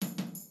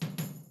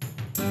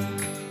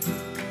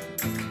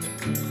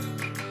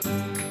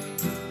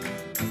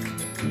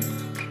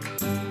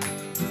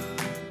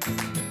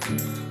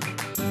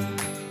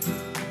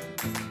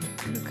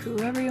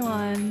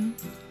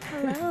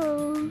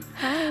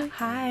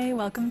Hi,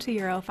 welcome to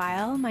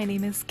Europhile. My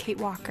name is Kate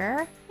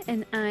Walker.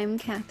 And I'm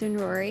Catherine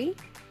Rory.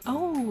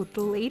 Oh,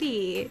 the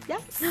lady.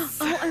 Yes.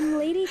 Oh, I'm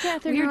Lady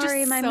Catherine We are Rory.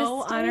 just My so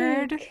mistake.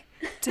 honored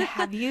to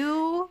have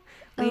you,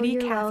 Lady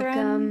you're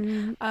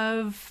Catherine welcome.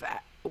 of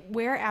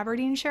where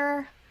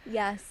Aberdeenshire.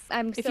 Yes,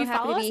 I'm If so you happy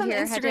follow to us be on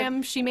here.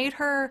 Instagram, she made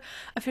her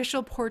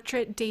official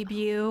portrait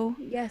debut.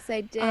 Yes,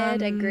 I did.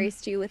 I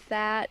graced you with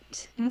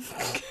that.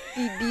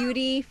 Be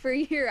beauty for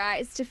your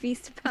eyes to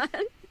feast upon.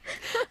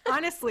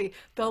 Honestly,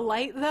 the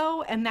light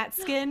though and that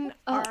skin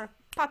are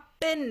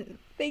poppin'.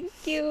 Thank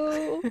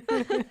you.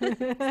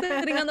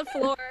 Sitting on the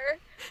floor,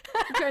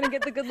 trying to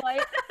get the good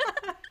light.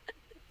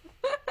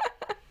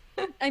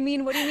 I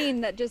mean, what do you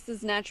mean that just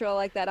is natural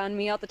like that on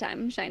me all the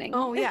time, shining?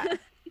 Oh yeah,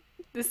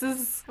 this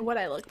is what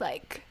I look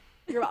like.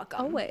 You're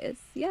welcome. Always,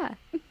 yeah.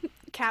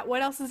 Kat,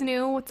 what else is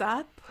new? What's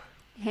up?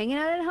 Hanging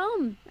out at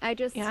home. I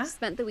just Yeah?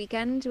 spent the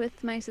weekend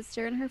with my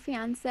sister and her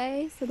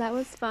fiance, so that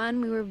was fun.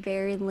 We were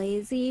very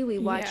lazy. We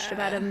watched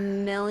about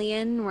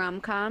 1,000,000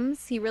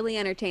 rom-coms. He really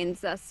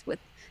entertains us with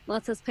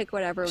lets us pick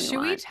whatever we Should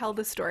want. we tell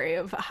the story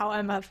of how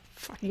I'm a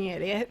fucking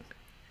idiot?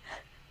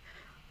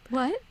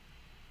 What?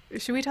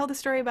 Should we tell the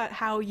story about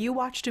how you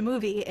watched a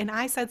movie and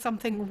I said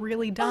something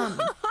really dumb?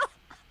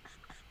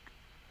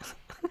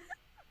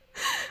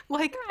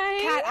 Like,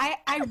 Right. Kat,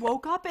 I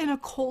woke up in a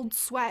cold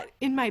sweat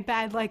in my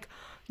bed like,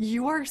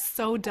 you are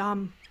so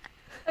dumb.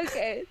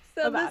 Okay,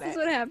 so About this is it.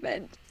 what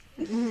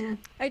happened.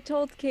 I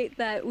told Kate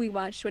that we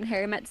watched When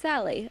Harry Met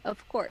Sally,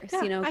 of course.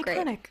 Yeah, Great.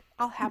 iconic.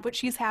 I'll have what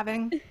she's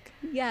having.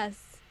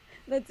 Yes.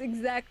 That's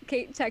exact.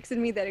 Kate texted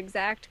me that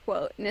exact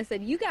quote, and I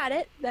said, "You got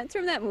it. That's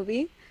from that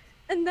movie."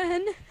 And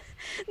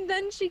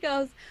then she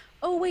goes,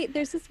 "Oh wait,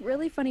 there's this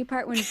really funny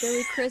part when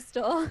Billy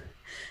Crystal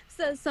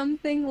says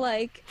something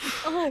like,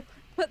 "Oh,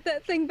 put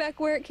that thing back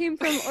where it came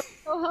from, or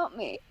go help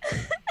me." And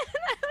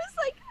I was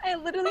like, I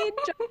literally had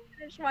just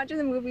finished watching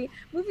the movie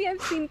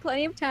I've seen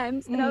plenty of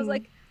times, and I was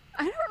like,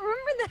 I don't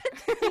remember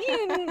that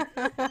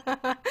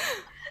scene.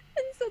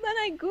 And so then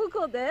I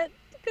Googled it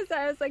because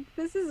I was like,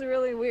 this is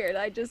really weird.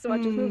 I just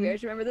watched this movie. I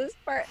should remember this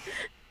part.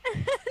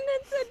 And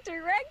it's a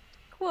direct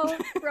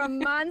quote from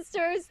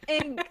Monsters,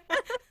 Inc. Like,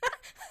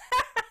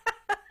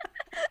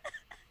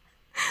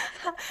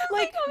 oh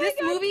my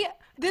God.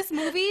 this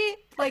movie,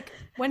 like,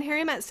 When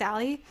Harry Met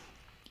Sally,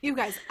 you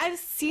guys, I've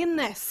seen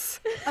this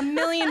a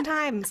million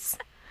times.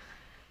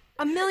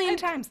 A million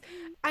times.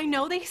 I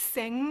know they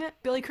sing,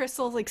 Billy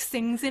Crystal, like,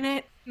 sings in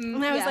it.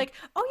 And I was yeah. like,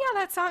 oh yeah,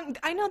 that song.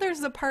 I know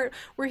there's a part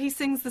where he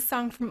sings the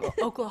song from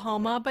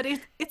Oklahoma, but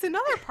it's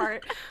another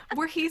part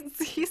where he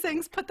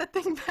sings "Put that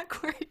thing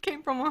back where it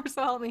came from, or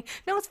so help me."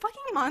 No, it's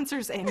fucking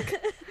Monsters, Inc.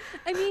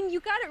 I mean, you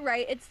got it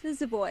right. It's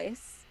his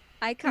voice.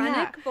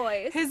 Iconic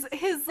voice.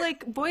 His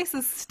like voice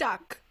is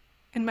stuck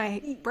in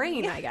my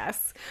brain, I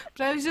guess.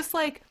 But I was just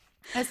like,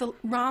 as a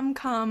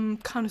rom-com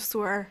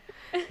connoisseur,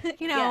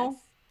 Yes.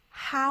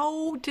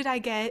 how did I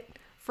get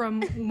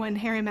from When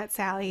Harry Met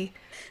Sally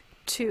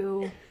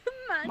to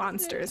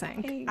Monsters,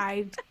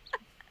 Inc.?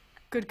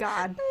 Good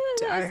God,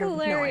 That I was have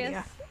hilarious. no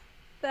idea.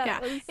 That Yeah,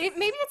 was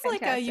maybe it's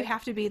like a you fantastic.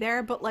 have to be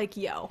there, but like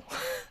yo,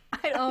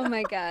 I don't Oh know.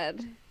 my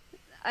God.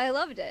 I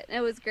loved it. It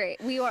was great.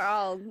 We were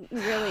all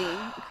really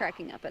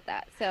cracking up at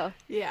that. So,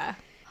 Yeah.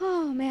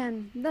 oh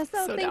man. So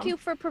So thank dumb. you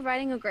for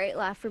providing a great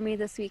laugh for me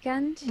this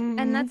weekend.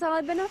 And that's all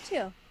I've been up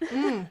to.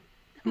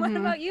 What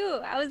about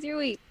you? How was your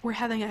week? We're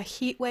having a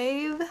heat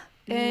wave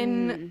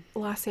in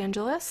Los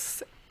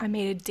Angeles. I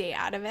made a day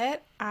out of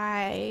it.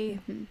 I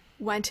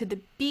went to the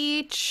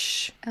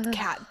beach.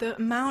 Kat, the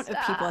amount of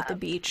people at the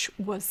beach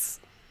was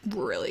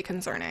really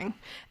concerning.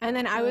 And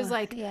then I was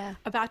like yeah.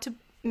 about to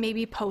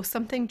maybe post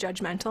something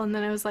judgmental, and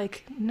then I was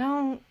like,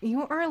 no,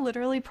 you are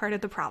literally part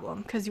of the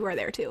problem because you are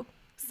there too.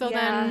 So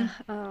then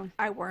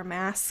I wore a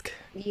mask.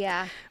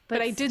 Yeah.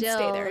 But I did stay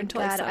still, there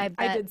until God, I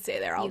bet did stay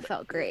there you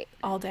felt great.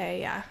 all day,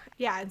 yeah.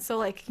 Yeah, and so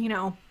like,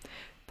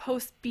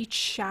 post beach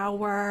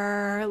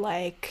shower,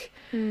 like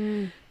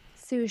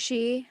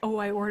Sushi.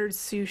 I ordered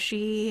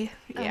sushi.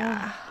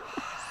 Yeah.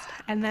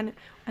 And then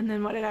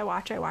what did I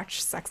watch? I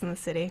watched Sex and the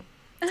City.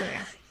 So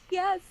yeah.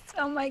 Yes.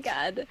 Oh my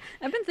God.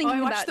 I've been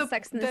thinking watched about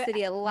Sex and the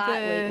City a lot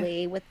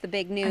lately with the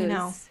big news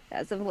know.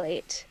 as of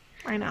late.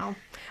 I know.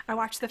 I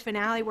watched the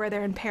finale where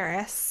they're in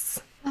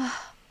Paris.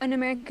 An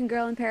American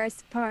Girl in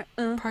Paris part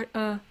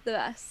the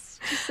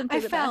best. Just simply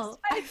the best.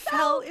 I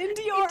fell in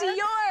Dior.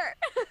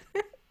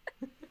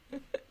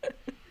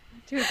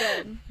 Too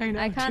good. I know.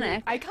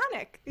 Iconic. True.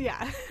 Iconic.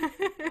 Yeah.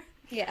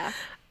 Yeah.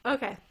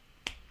 Okay.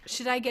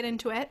 Should I get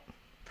into it?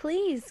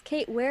 Please,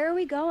 Kate, where are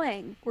we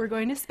going? We're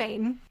going to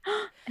Spain.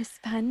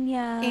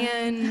 España.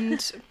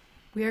 And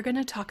we are going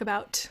to talk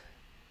about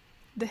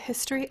the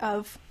history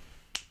of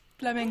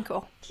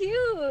flamenco.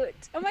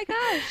 Cute. Oh my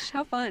gosh.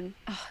 How fun.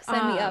 Oh,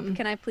 sign me up.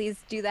 Can I please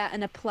do that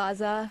in a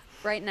plaza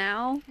right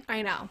now?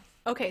 I know.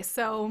 Okay,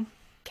 so,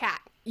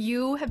 Kat,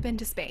 you have been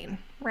to Spain,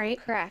 right?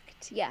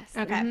 Correct. Yes.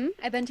 Okay.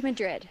 I've been to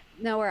Madrid.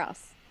 Nowhere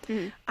else.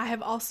 I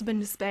have also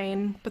been to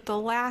Spain, but the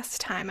last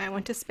time I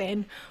went to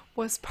Spain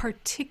was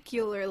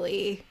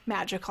particularly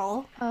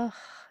magical. Oh,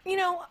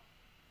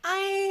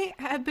 I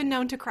have been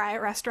known to cry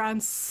at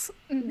restaurants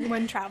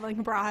when traveling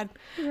abroad.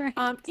 Right.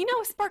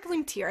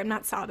 Sparkling tear. I'm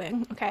not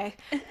sobbing, okay?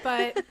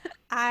 But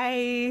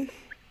I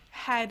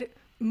had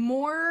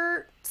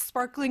more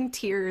sparkling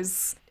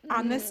tears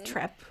on this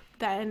trip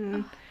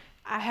than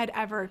I had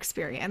ever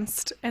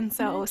experienced. And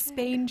so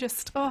Spain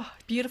just,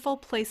 beautiful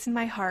place in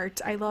my heart.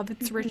 I love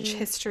its rich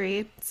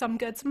history, some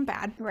good, some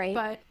bad. Right.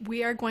 But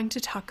we are going to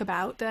talk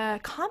about the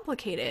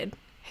complicated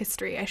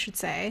history, I should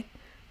say,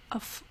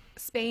 of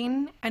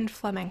Spain and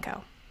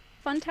flamenco.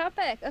 Fun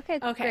topic. Okay,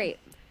 great.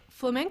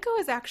 Flamenco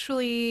is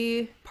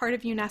actually part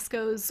of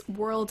UNESCO's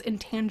World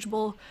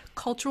Intangible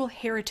Cultural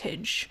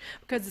Heritage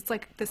because it's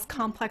like this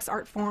complex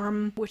art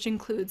form which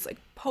includes like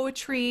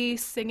poetry,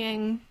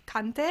 singing,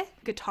 cante,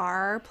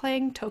 guitar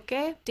playing,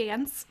 toque,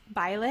 dance,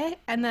 baile,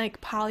 and like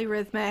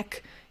polyrhythmic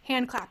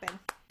hand clapping.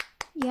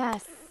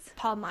 Yes.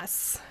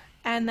 Palmas.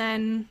 And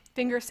then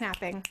finger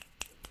snapping,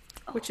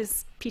 which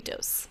is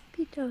pitos.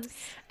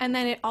 And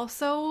then it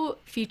also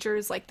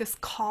features like this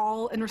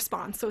call and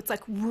response. So it's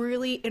like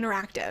really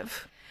interactive.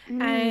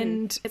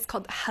 And it's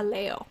called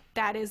jaleo.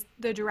 That is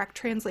the direct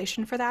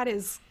translation for that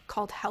is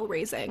called hell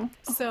raising.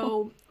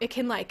 So it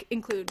can like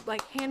include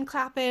like hand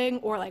clapping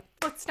or like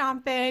foot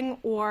stomping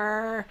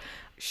or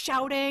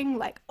shouting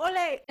like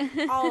ole,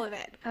 all of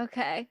it.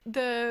 Okay.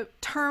 The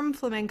term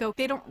flamenco,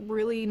 they don't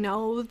really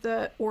know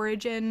the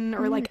origin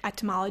or like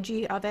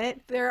etymology of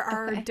it. There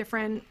are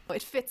different,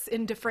 it fits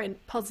in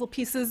different puzzle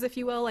pieces, if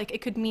you will. Like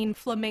it could mean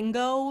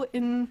flamingo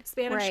in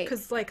Spanish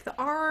because like the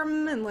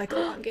arm and like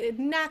elongated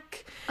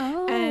neck.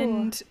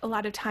 And a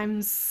lot of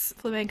times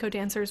flamenco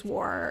dancers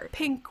wore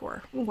pink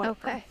or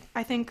whatever.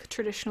 I think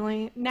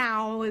traditionally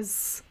now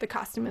is the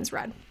costume is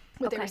red.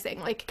 What they were saying,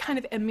 like, kind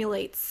of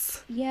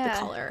emulates the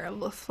color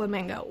of a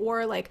flamingo,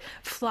 or like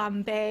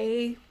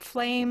flambe,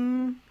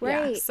 flame,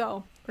 right? Yeah,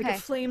 so like a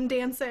flame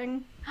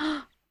dancing.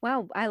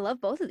 Wow, I love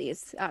both of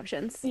these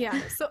options.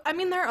 Yeah, so I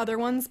mean there are other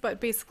ones,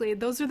 but basically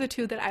those are the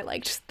two that I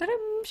liked that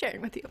I'm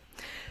sharing with you.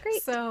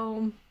 Great.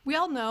 So we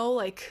all know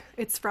like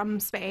it's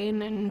from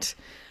Spain, and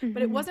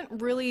but it wasn't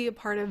really a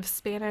part of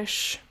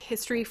Spanish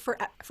history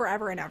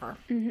forever and ever.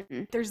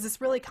 There's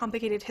this really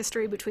complicated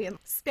history between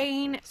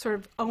Spain sort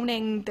of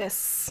owning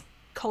this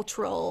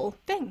cultural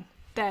thing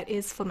that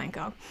is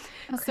flamenco.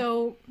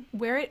 So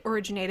where it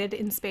originated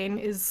in Spain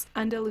is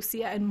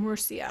Andalusia and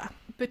Murcia.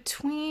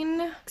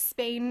 Between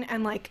Spain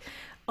and like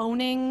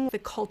owning the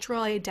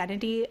cultural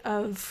identity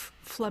of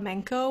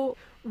flamenco,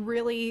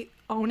 really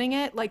owning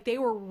it, like they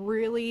were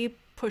really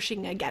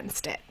pushing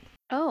against it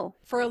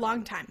for a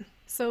long time.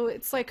 So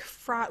it's like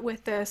fraught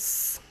with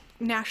this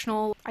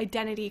national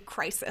identity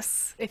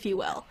crisis, if you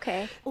will.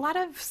 Okay. A lot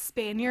of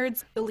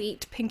Spaniards,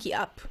 elite, pinky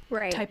up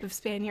type of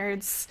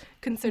Spaniards,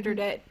 considered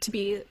it to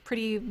be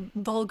pretty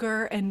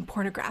vulgar and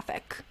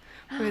pornographic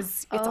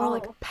because it's all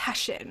like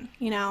passion,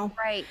 you know?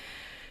 Right.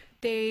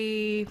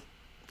 They,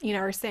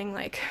 are saying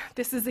like,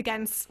 this is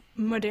against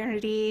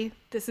modernity.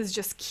 This is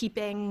just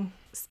keeping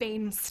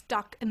Spain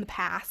stuck in the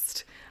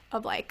past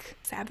of like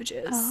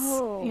savages,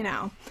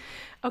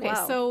 Okay,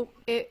 so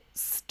it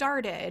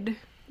started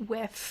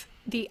with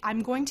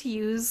I'm going to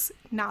use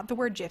not the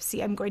word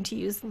gypsy, I'm going to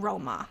use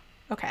Roma,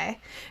 okay?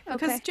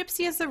 Because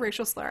gypsy is a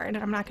racial slur, and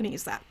I'm not going to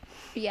use that.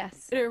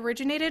 Yes. It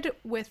originated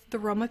with the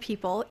Roma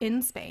people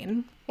in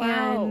Spain,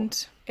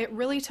 and it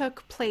really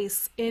took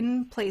place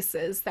in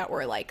places that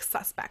were, like,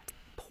 suspect.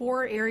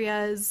 Poor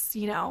areas,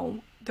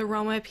 the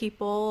Roma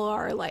people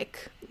are,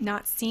 like,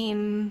 not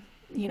seen,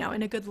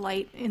 in a good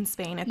light in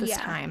Spain at this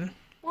time.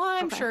 Well,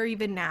 I'm sure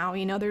even now,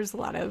 there's a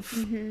lot of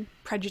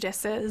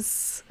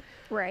prejudices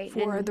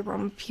for the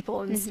Roma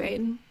people in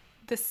Spain.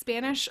 The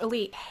Spanish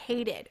elite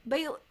hated.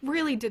 They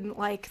really didn't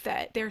like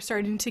that they're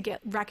starting to get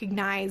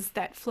recognized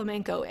that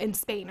flamenco and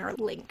Spain are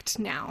linked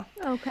now.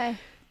 Okay.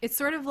 It's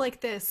sort of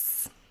like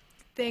this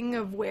thing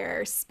of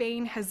where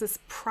Spain has this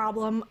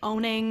problem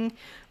owning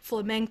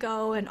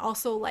flamenco, and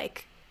also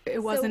like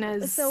it wasn't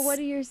as... So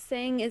what you're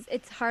saying is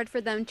it's hard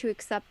for them to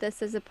accept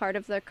this as a part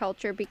of their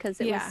culture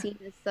because it was seen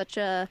as such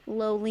a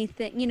lowly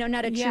thing,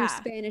 not a true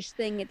Spanish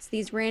thing. It's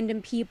these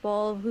random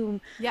people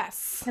who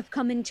have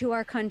come into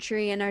our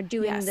country and are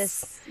doing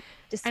this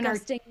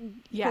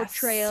disgusting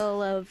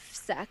portrayal of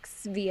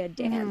sex via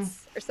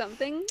dance or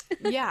something.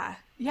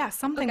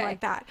 Something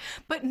like that.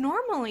 But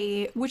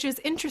normally, which is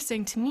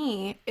interesting to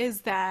me,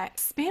 is that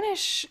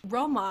Spanish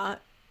Roma...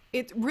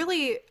 It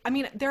really,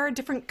 there are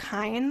different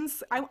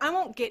kinds. I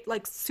won't get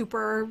like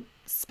super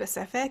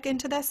specific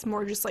into this,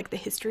 more just like the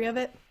history of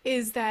it,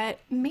 is that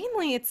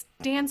mainly it's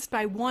danced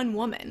by one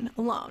woman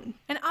alone.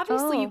 And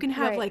obviously you can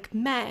have like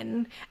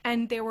men,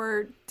 and there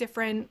were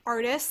different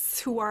artists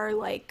who are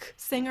like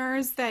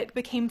singers that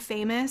became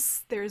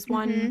famous. There's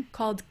one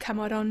called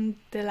Camarón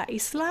de la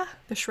Isla,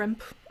 the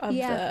shrimp of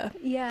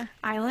the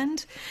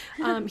island.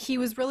 He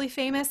was really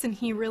famous, and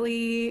he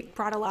really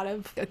brought a lot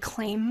of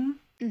acclaim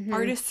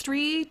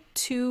artistry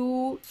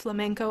to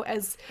flamenco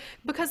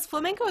because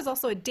flamenco is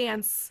also a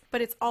dance,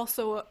 but it's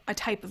also a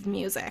type of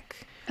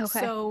music. Okay.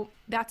 So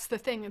that's the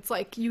thing. It's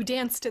like you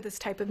dance to this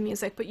type of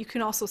music, but you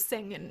can also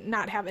sing and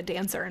not have a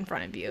dancer in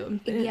front of you.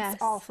 And Yes.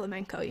 It's all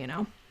flamenco, you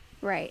know?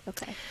 Right.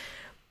 Okay.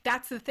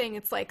 That's the thing.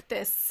 It's like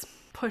this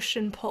push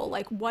and pull.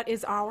 Like, what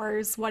is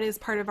ours? What is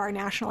part of our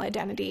national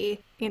identity?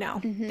 You know,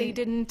 they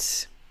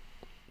didn't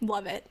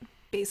love it,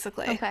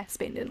 basically. Okay.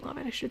 Spain didn't love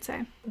it, I should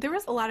say. There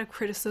was a lot of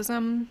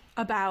criticism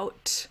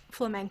about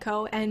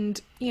flamenco, and,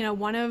 you know,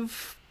 one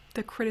of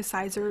the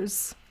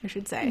criticizers, I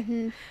should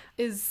say,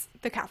 is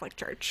the Catholic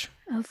Church.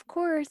 Of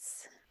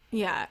course.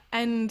 Yeah,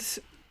 and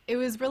it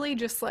was really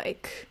just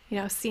like, you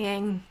know,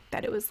 seeing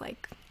that it was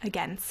like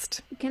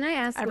against Can I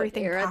ask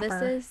everything what era proper.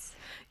 this is?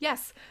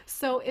 Yes.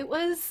 So it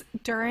was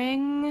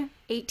during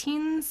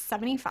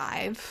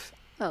 1875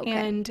 Okay.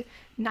 and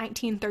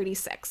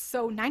 1936.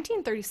 So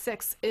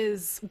 1936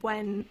 is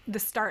when the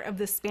start of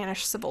the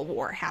Spanish Civil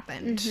War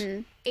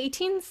happened.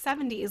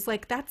 1870s,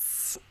 like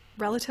that's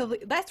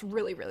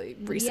really, really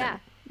recent. Yeah.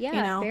 Yeah.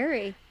 you know?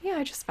 Very. Yeah,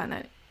 I just find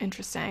that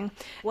interesting.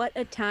 What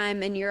a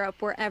time in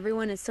Europe where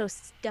everyone is so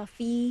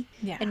stuffy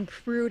Yeah. and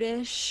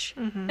prudish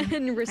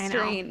and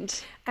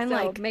restrained. And, so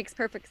like, makes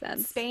perfect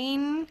sense.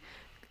 Spain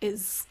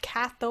is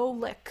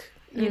Catholic,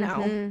 you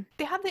know.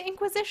 They have the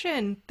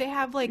Inquisition. They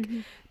have like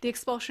the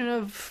expulsion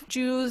of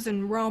Jews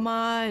and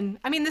Roma, and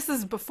I mean this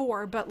is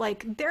before, but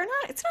like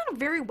it's not a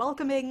very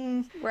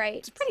welcoming. Right.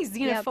 It's pretty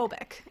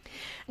xenophobic.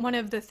 One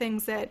of the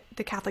things that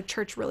the Catholic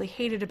Church really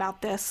hated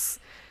about this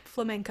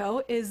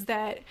flamenco is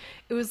that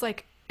it was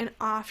like an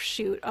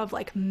offshoot of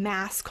like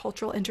mass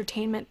cultural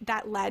entertainment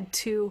that led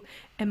to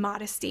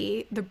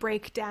immodesty, the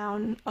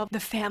breakdown of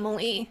the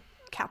family,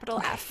 capital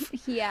F.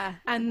 Yeah.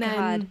 And then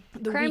God.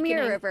 the Crimea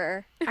weakening,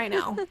 River. I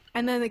know.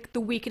 And then like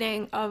the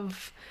weakening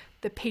of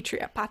the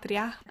patria.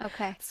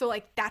 Okay. So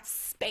like that's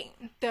Spain,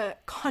 the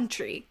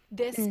country,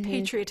 this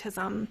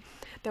patriotism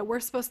that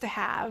we're supposed to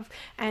have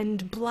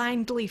and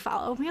blindly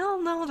follow. We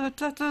all know that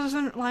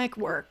doesn't like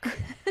work.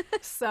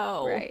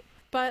 So, Right.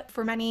 But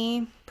for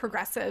many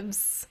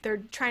progressives,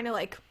 they're trying to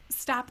like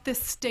stop this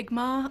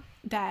stigma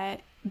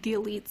that the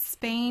elite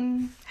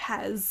Spain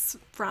has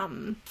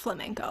from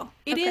flamenco.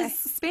 It Okay. is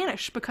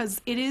Spanish because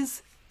it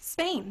is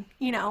Spain,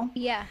 you know?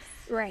 Yes.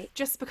 Right.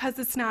 Just because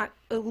it's not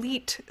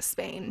elite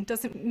Spain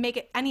doesn't make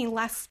it any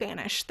less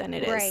Spanish than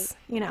it is, Right.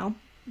 you know?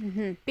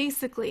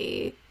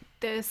 Basically,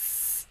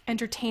 this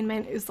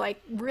entertainment is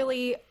like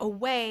really a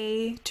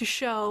way to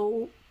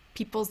show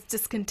people's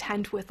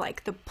discontent with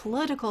like the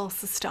political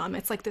system.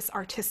 It's like this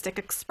artistic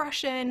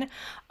expression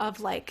of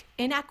like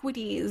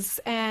inequities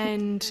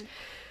and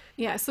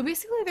yeah, so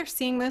basically they're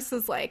seeing this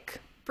as like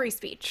free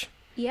speech.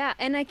 Yeah,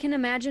 and I can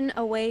imagine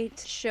a way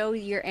to show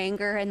your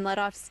anger and let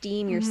off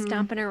steam. You're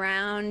stomping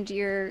around,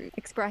 you're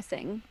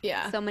expressing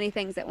Yeah. so many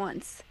things at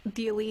once.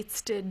 The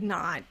elites did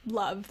not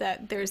love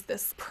that there's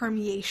this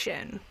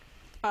permeation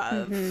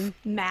of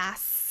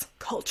mass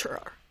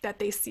culture that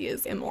they see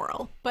as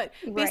immoral. But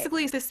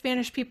basically, the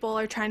Spanish people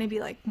are trying to be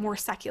like more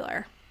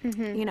secular,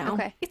 you know?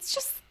 Okay. It's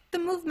just the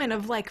movement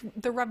of like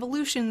the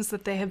revolutions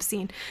that they have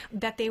seen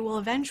that they will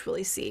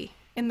eventually see.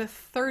 In the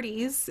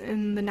 30s,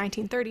 in the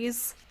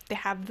 1930s, they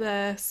have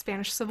the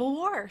Spanish Civil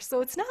War. So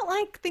it's not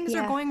like things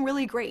are Yeah. going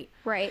really great.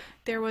 Right.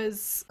 There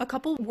was a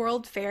couple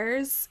world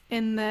fairs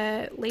in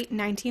the late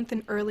 19th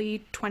and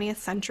early 20th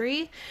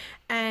century,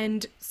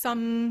 and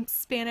some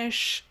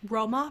Spanish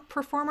Roma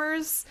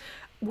performers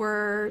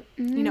were,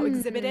 you know,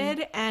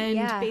 exhibited, and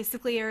Yeah.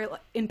 basically are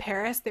in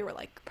Paris, they were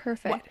like,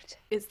 Perfect. what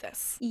is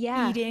this?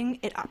 Yeah. Eating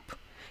it up.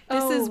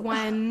 This is Oh.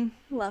 when,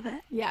 Love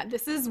it. yeah,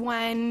 this is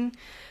when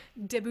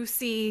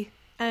Debussy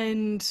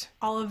and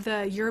all of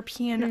the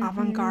European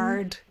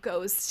avant-garde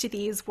goes to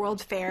these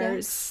world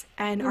fairs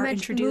and are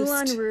introduced.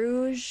 Moulin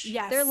Rouge.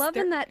 Yes, They're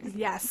loving they're- that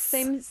yes.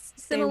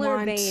 similar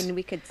want- vein,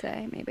 we could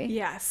say, maybe.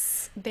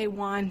 Yes, they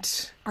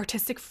want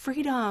artistic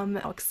freedom,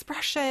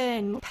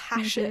 expression,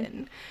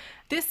 passion.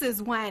 This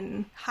is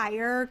when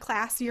higher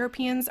class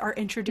Europeans are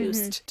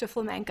introduced to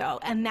flamenco,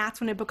 and that's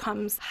when it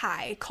becomes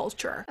high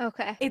culture.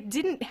 Okay. It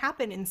didn't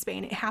happen in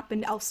Spain, it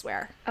happened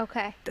elsewhere.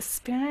 Okay. The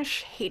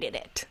Spanish hated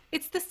it.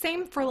 It's the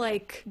same for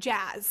like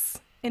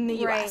jazz in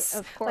the Right, US.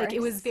 of Like it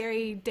course. was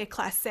very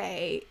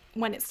déclassé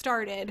when it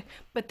started,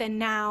 but then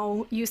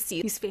now you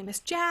see these famous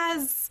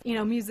jazz, you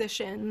know,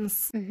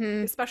 musicians,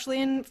 especially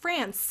in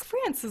France.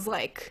 France is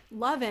like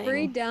loving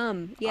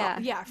Freedom. Yeah.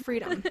 yeah,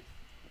 freedom.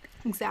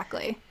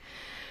 Exactly.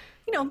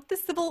 You know,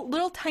 this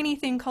little tiny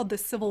thing called the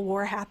Civil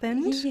War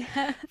happened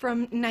Yeah.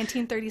 from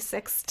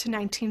 1936 to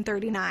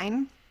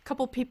 1939. A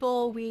couple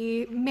people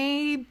we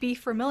may be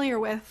familiar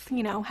with,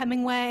 you know,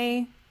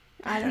 Hemingway,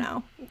 I don't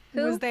know,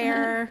 Who? was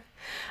there.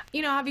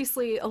 You know,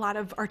 obviously a lot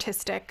of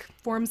artistic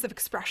forms of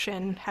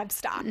expression have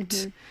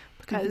stopped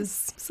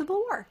because Civil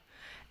War.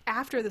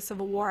 After the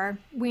Civil War,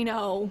 we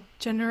know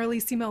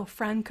Generalissimo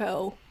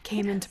Franco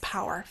came into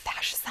power.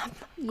 Fascism.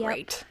 Yep.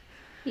 Great.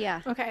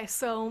 Yeah. Okay,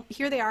 so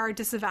here they are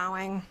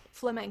disavowing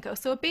flamenco.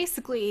 So it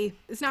basically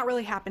is not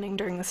really happening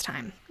during this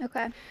time.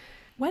 Okay.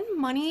 when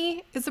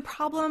money is a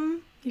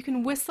problem, you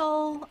can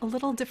whistle a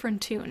little different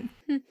tune.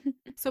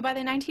 So by the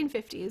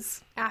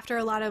 1950s, after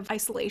a lot of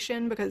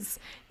isolation, because,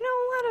 a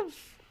lot of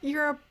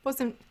Europe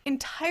wasn't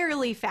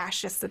entirely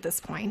fascist at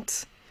this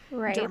point.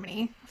 Right.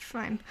 Germany,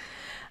 fine.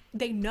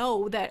 They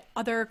know that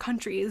other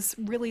countries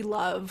really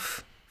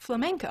love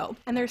flamenco.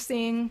 And they're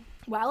saying,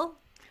 well,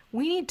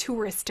 we need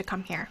tourists to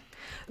come here.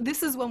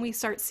 This is when we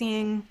start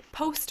seeing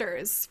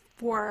posters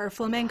for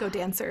flamenco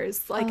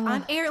dancers, like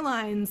on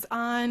airlines,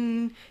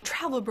 on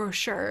travel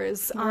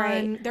brochures,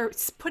 Right. they're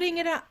putting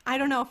it on, I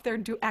don't know if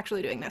they're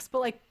actually doing this, but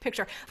like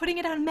picture, putting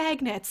it on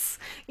magnets.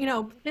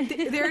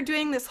 They're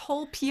doing this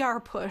whole PR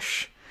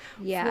push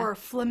for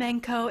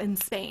flamenco in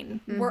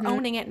Spain. We're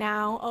owning it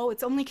now. Oh,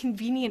 it's only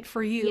convenient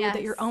for you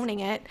that you're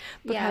owning it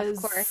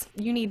because of course.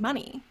 you need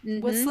money.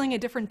 Whistling a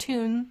different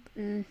tune,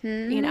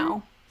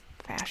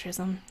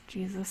 fascism,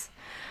 Jesus.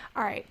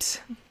 All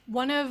right.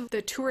 One of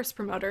the tourist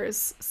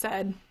promoters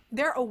said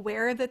they're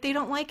aware that they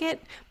don't like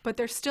it, but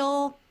they're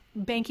still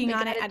banking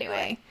on it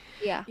anyway.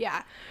 Yeah.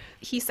 Yeah.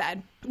 He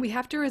said, we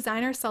have to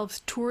resign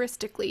ourselves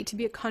touristically to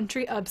be a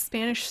country of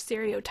Spanish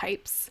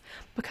stereotypes,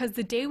 because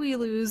the day we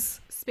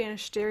lose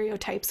Spanish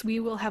stereotypes, we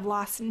will have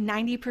lost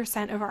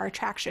 90% of our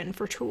attraction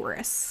for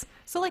tourists.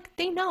 So, like,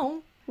 they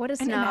know. What a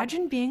And snob.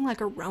 imagine being,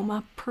 like, a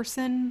Roma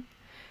person,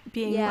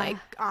 being, like,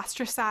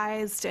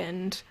 ostracized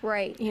and,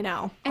 Right.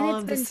 all And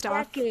of this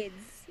stuff. Decades.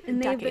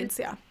 And they've been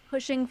yeah.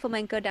 pushing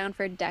flamenco down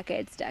for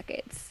decades.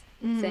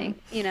 Saying,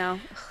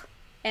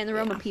 and the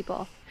Roma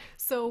people.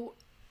 So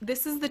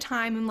this is the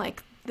time in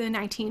like the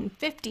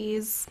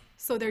 1950s.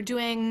 So they're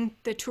doing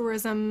the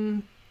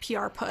tourism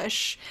PR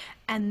push.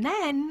 And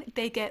then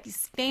they get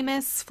these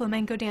famous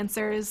flamenco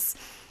dancers.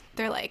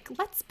 They're like,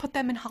 let's put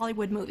them in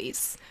Hollywood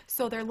movies.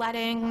 So they're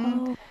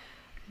letting...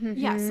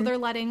 Yeah, so they're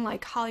letting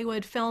like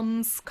Hollywood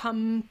films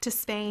come to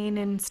Spain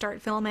and start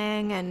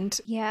filming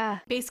and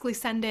basically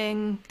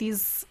sending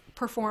these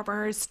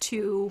performers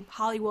to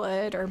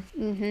Hollywood or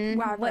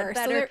wherever. What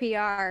better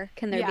PR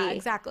can there be? Yeah,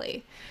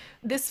 exactly.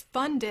 This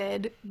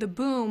funded the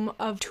boom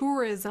of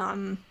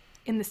tourism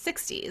in the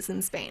 60s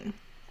in Spain.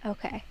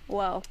 Okay.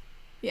 Whoa.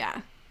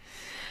 Yeah.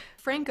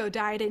 Franco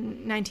died in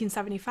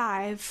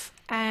 1975,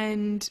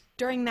 and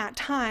during that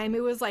time,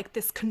 it was like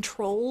this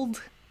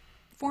controlled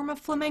form of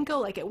flamenco.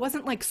 Like, it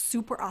wasn't like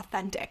super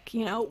authentic,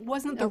 it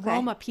wasn't the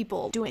Roma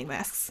people doing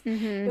this.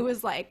 It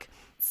was like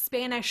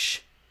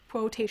Spanish,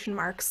 quotation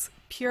marks,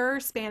 pure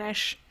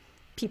Spanish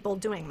people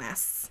doing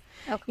this.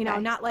 Okay.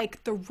 Not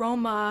like the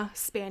Roma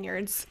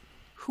Spaniards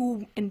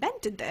who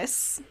invented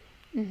this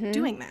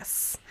doing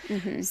this.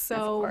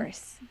 So, of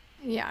course.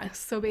 Yeah,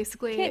 so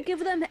basically... Can't give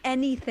them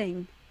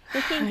anything.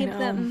 They can't give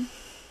them...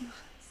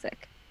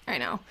 Sick. I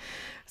know.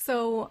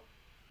 So...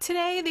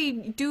 Today, they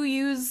do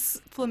use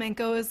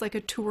flamenco as like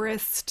a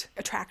tourist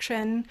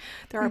attraction.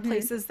 There are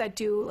places that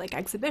do like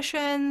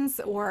exhibitions,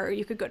 or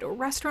you could go to a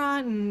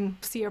restaurant and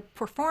see a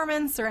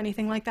performance or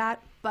anything like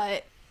that.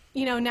 But,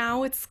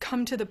 now it's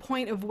come to the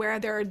point of where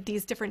there are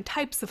these different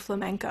types of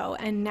flamenco,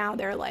 and now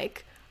they're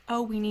like,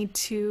 oh, we need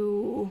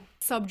to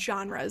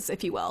subgenres,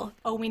 if you will.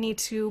 Oh, we need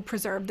to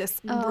preserve this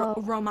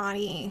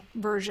Romani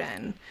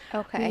version.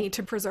 Okay. We need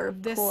to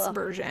preserve this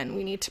version.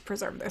 We need to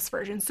preserve this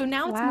version. So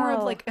now it's more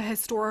of like a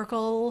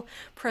historical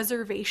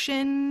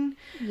preservation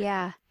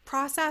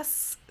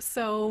process.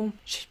 So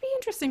should be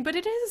interesting, but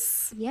it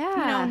is,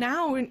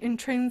 now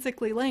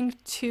intrinsically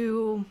linked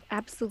to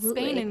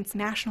Spain and its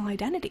national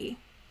identity.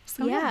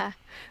 So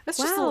that's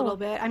just a little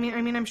bit. I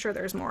mean, I'm sure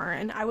there's more,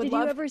 and I would Did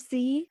love. you ever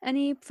see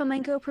any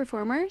flamenco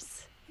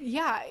performers?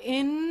 Yeah,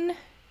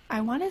 I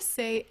want to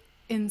say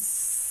in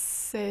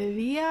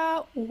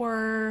Sevilla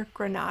or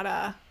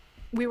Granada.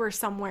 We were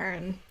somewhere,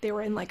 and they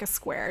were in like a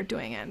square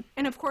doing it.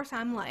 And of course,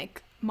 I'm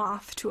like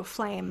moth to a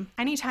flame.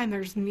 Anytime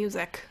there's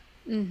music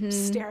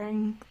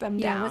staring them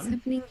down. What's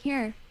happening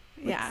here?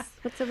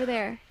 What's over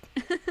there?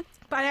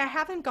 But I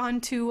haven't gone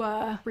to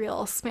a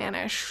real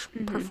Spanish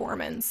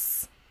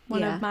performance.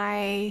 One of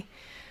my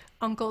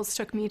uncles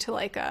took me to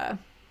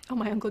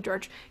my Uncle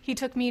George, he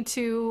took me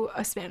to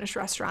a Spanish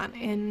restaurant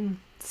in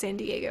San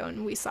Diego,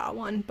 and we saw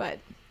one, but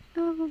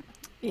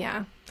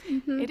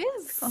it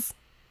is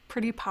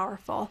pretty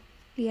powerful.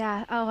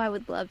 Yeah. Oh, I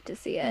would love to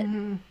see it.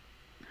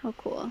 How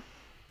cool.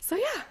 So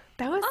yeah,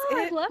 that was it.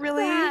 I love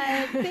really.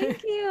 that.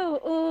 Thank you.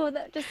 Oh,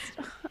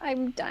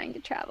 I'm dying to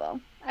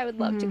travel. I would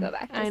love to go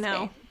back to Spain. I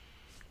know.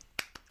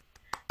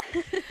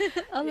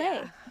 Olé.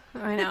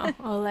 Yeah, I know.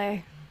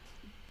 Olé.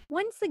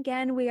 Once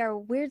again, we are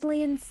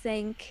weirdly in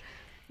sync,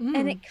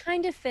 and it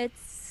kind of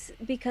fits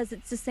because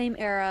it's the same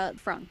era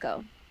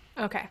Franco.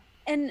 Okay.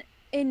 And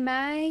in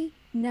my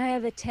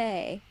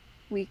naivete,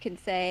 we could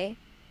say,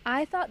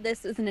 I thought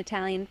this was an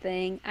Italian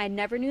thing. I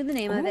never knew the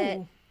name of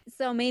it.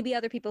 So maybe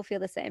other people feel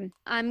the same.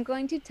 I'm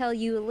going to tell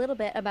you a little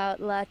bit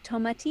about La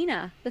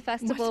Tomatina, the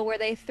festival where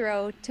they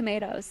throw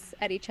tomatoes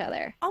at each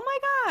other. Oh my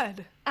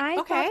God. I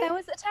thought that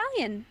was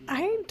Italian.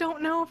 I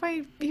don't know if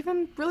I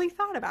even really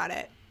thought about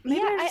it. Maybe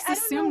I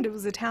just assumed it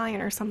was Italian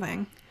or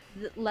something.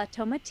 La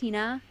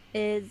Tomatina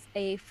is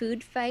a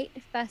food fight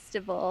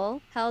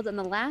festival held on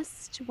the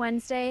last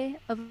Wednesday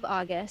of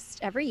August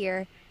every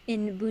year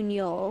in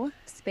Buñol,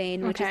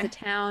 Spain, which is a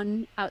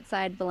town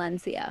outside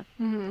Valencia.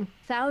 Mm-hmm.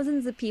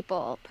 Thousands of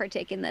people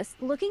partake in this.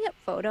 Looking at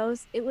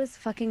photos, it was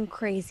fucking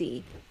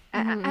crazy.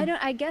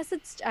 I guess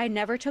I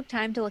never took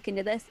time to look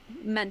into this.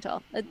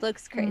 Mental. It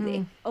looks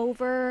crazy.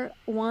 Over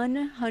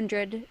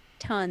 100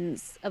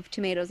 tons of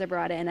tomatoes are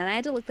brought in, and I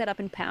had to look that up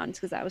in pounds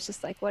because I was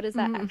just like, what is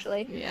that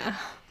actually? Yeah.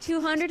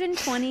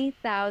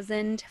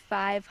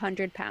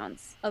 220,500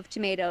 pounds of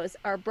tomatoes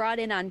are brought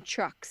in on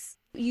trucks.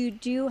 You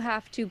do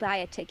have to buy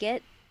a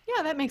ticket.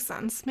 Yeah, that makes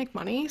sense. Make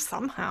money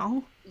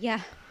somehow.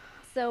 Yeah.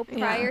 So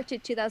prior to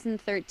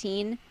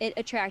 2013, it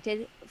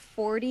attracted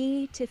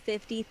 40 to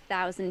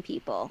 50,000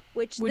 people,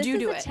 which Would this you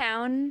is do a it?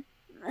 town.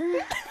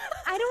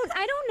 I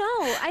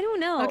don't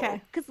know.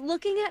 Okay. Because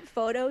looking at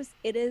photos,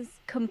 it is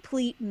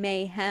complete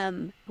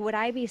mayhem. Would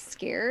I be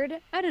scared?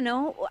 I don't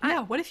know. Yeah,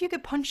 what if you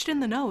get punched in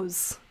the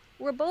nose?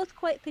 We're both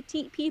quite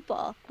petite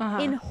people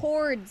in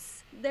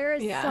hordes. There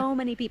is so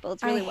many people.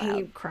 It's really wild. I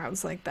hate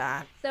crowds like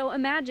that. So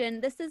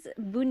imagine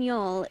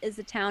Buñol is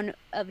a town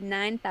of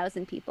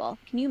 9,000 people.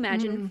 Can you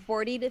imagine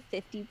 40 to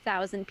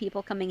 50,000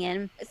 people coming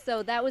in?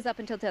 So that was up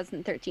until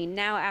 2013.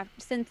 Now,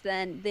 since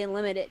then, they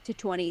limit it to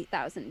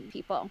 20,000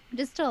 people.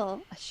 Just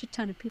still a shit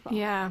ton of people.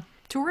 Yeah.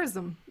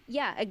 Tourism.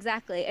 Yeah,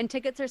 exactly. And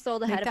tickets are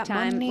sold ahead of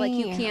time. Money. Like,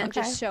 you can't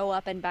just show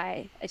up and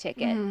buy a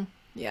ticket.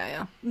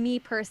 Yeah. Me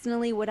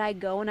personally, would I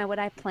go and would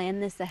I plan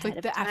this ahead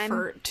of time? Like the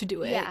effort to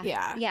do it.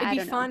 Yeah.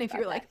 It'd be fun if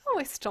you're like, oh,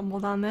 I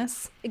stumbled on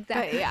this.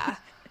 Exactly. But yeah.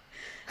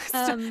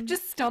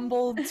 Just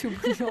stumbled to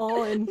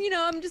Buñol and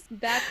I'm just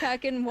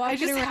backpacking, walking I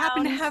just around.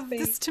 happen to have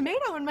this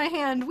tomato in my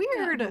hand.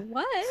 Weird. Yeah,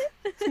 what?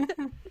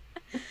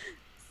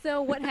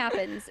 So what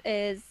happens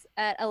is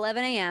at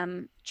 11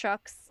 a.m.,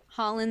 trucks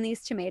haul in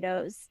these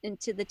tomatoes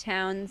into the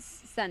town's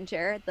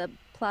center. The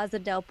Plaza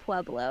del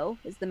Pueblo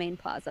is the main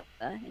plaza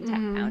in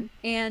town.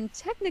 And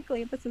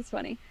technically, this is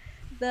funny,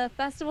 the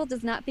festival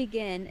does not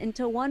begin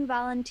until one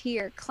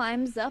volunteer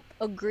climbs up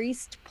a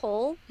greased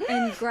pole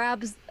and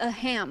grabs a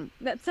ham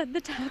that's at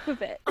the top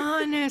of it.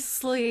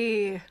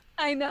 Honestly.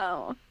 I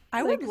know.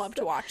 I would love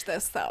to watch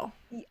this, though.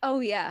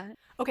 Oh, yeah.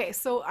 Okay,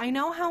 so I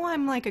know how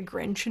I'm like a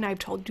Grinch, and I've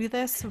told you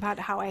this about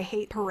how I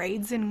hate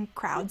parades and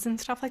crowds and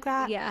stuff like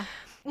that. Yeah.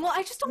 Well,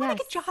 I just don't want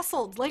to get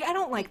jostled. Like, I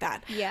don't like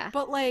that. Yeah.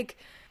 But, like,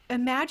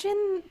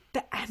 imagine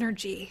the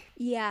energy.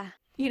 Yeah.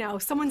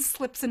 Someone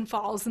slips and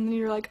falls, and then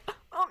you're like,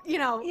 oh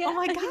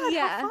my God,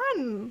 how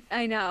fun.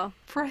 I know.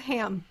 For a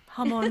ham.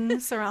 Jamon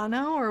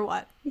serrano or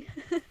what?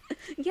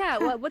 Yeah,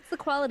 what's the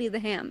quality of the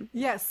ham?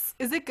 Yes.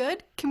 Is it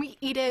good? Can we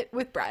eat it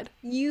with bread?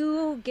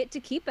 You get to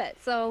keep it.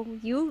 So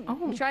you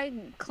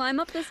climb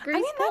up this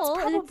grease pole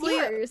that's probably,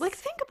 and it's yours. like,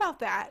 think about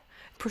that.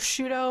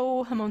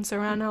 Prosciutto, jamon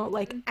serrano,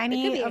 like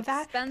any of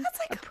that. That's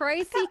like a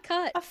pricey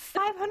cut. A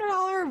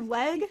 $500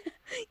 leg?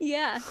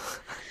 Yeah.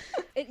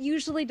 It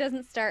usually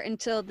doesn't start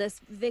until this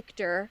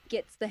victor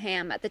gets the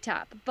ham at the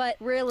top. But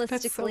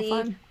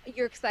realistically,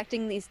 you're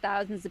expecting these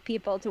thousands of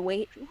people to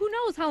wait. Who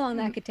knows how long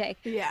that could take?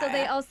 Yeah. So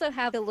they also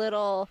have a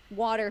little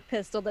water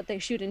pistol that they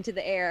shoot into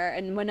the air.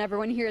 And when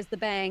everyone hears the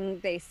bang,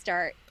 they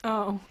start.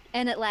 Oh.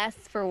 And it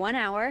lasts for 1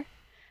 hour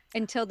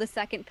until the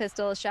second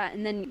pistol is shot.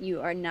 And then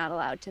you are not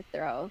allowed to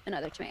throw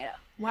another tomato.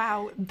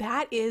 Wow.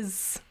 That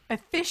is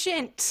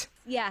efficient.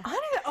 Yeah.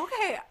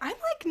 Okay, I'm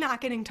like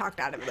not getting talked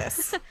out of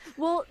this.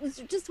 Well,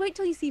 just wait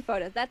till you see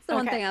photos. That's the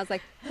one thing I was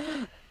like.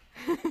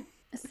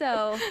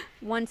 So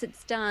once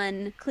it's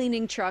done,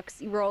 cleaning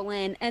trucks roll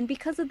in, and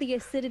because of the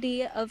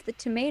acidity of the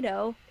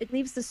tomato, it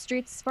leaves the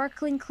streets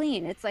sparkling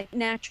clean. It's like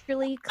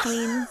naturally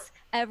cleans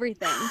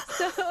everything.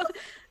 So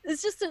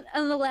it's just an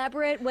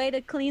elaborate way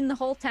to clean the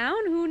whole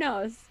town. Who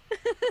knows?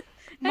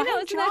 My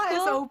jaw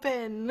is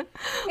open.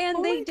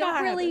 And they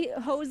don't really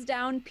hose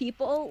down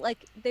people.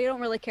 Like, they don't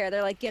really care.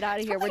 They're like, get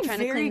out of here. We're trying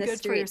to clean the streets. Very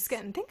good for your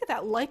skin. Think of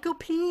that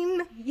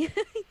lycopene. Yes,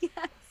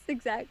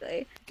 exactly.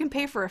 You can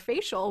pay for a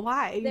facial.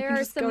 Why? You can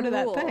just go to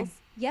rules. that thing.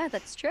 Yeah,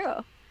 that's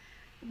true.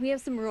 We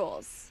have some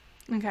rules.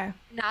 Okay.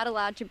 Not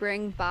allowed to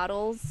bring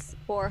bottles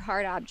or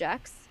hard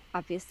objects,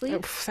 obviously. Oh,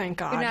 thank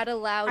God. You're not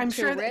allowed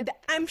to rip.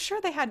 I'm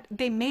sure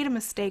they made a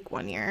mistake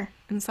one year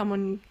and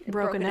someone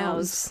broke a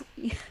nose.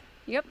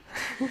 Yep.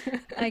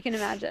 I can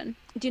imagine.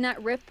 Do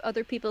not rip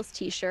other people's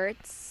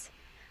t-shirts.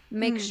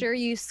 Make sure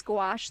you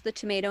squash the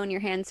tomato in your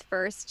hands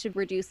first to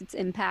reduce its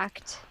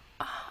impact.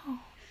 Oh.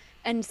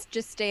 And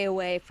just stay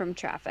away from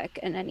traffic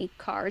and any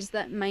cars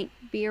that might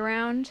be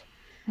around.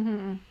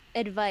 Mm-hmm.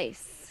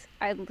 Advice.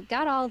 I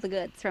got all the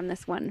goods from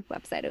this one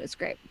website. It was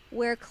great.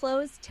 Wear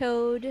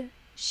closed-toed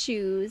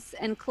shoes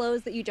and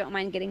clothes that you don't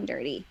mind getting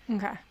dirty.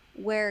 Okay.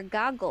 Wear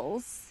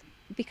goggles.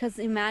 Because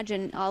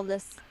imagine all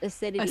this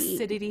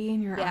acidity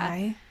in your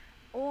eye.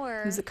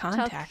 Or who's a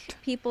contact.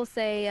 People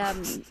say, yeah,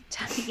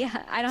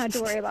 I don't have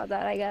to worry about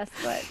that, I guess,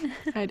 but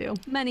I do.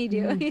 Many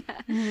do.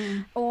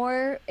 Yeah.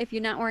 Or if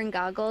you're not wearing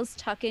goggles,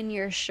 tuck in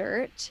your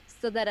shirt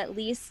so that at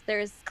least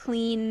there's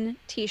clean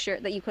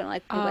t-shirt that you can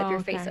like wipe your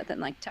face with and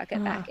like tuck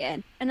it back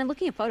in. And then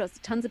looking at photos,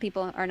 tons of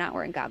people are not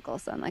wearing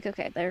goggles, so I'm like,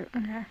 okay, they're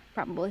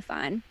probably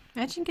fine.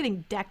 Imagine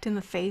getting decked in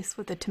the face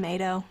with a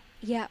tomato.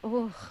 Yeah.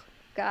 Oh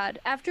God.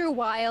 After a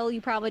while,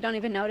 you probably don't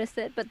even notice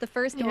it, but the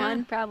first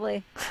one,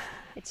 probably,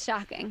 it's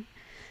shocking.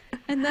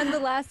 And then the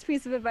last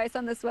piece of advice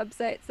on this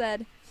website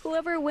said,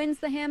 whoever wins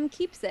the ham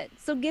keeps it,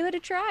 so give it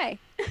a try.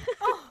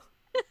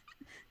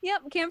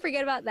 Yep, can't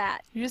forget about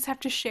that. You just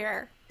have to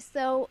share.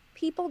 So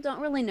people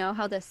don't really know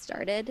how this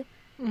started,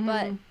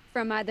 but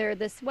from either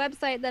this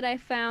website that I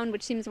found,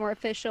 which seems more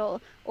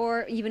official,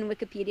 or even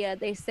Wikipedia,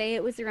 they say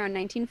it was around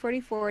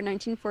 1944,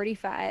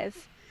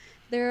 1945.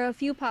 There are a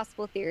few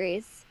possible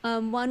theories.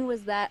 One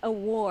was that a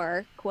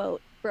war,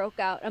 quote, broke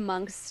out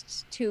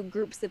amongst two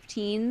groups of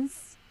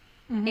teens.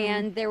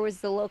 And there was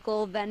the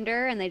local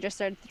vendor, and they just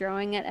started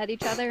throwing it at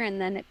each other,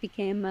 and then it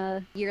became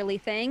a yearly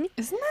thing.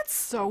 Isn't that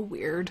so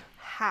weird?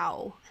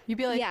 How? You'd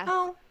be like,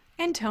 oh,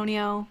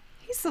 Antonio,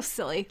 he's so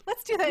silly.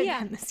 Let's do that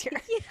again this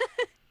year.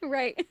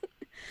 Right.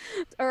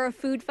 Or a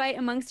food fight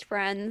amongst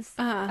friends,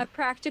 a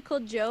practical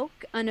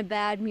joke on a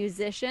bad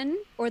musician,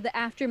 or the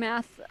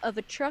aftermath of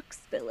a truck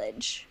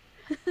spillage.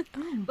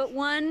 But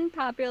one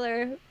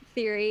popular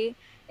theory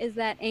is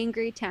that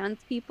angry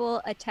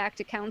townspeople attacked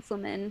a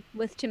councilman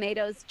with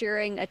tomatoes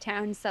during a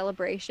town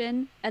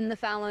celebration, and the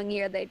following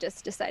year they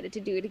just decided to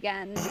do it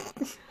again.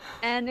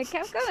 And it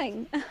kept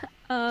going.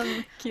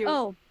 Cute.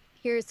 Oh,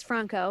 here's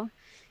Franco.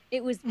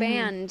 It was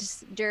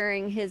banned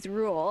during his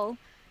rule.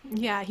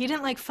 Yeah, he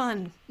didn't like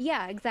fun.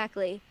 Yeah,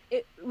 exactly.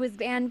 It was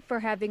banned for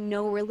having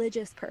no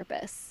religious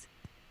purpose,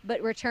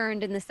 but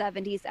returned in the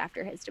 70s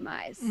after his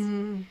demise.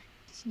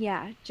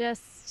 Yeah,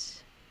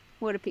 just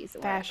what a piece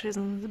of work.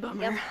 Fascism's a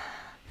bummer. Yep.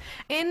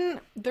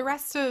 In the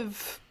rest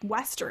of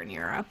Western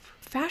Europe,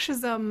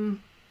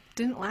 fascism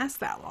didn't last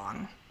that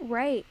long.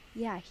 Right.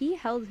 Yeah, he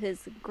held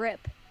his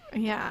grip.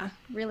 Yeah.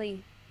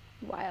 Really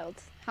wild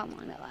how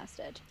long that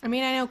lasted. I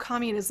mean, I know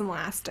communism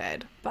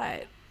lasted,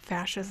 but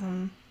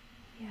fascism...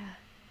 Yeah.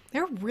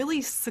 They're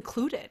really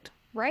secluded.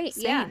 Right,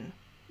 Sane.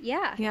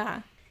 Yeah.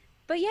 Yeah.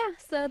 But yeah,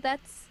 so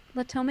that's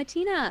La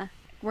Tomatina.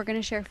 We're going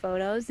to share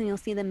photos, and you'll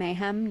see the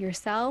mayhem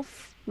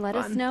yourself. Let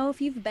us know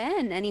if you've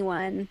been,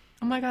 anyone.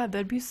 Oh my God,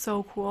 that'd be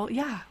so cool.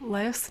 Yeah,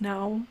 let us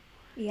know.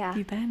 Yeah. If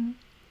you've been.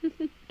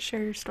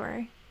 Share your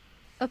story.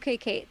 Okay,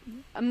 Kate,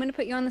 I'm going to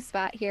put you on the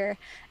spot here.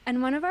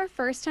 And one of our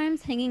first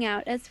times hanging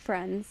out as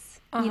friends,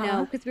 you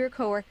know, because we were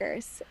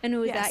coworkers, and it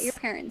was at your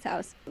parents'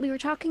 house. We were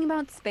talking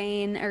about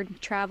Spain or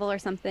travel or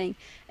something,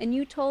 and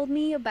you told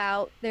me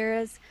about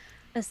there's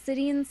a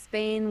city in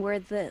Spain where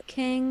the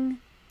king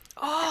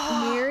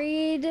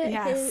married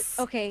his...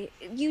 Okay,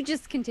 you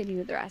just continue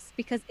with the rest,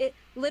 because it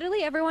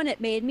literally, everyone, it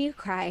made me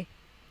cry.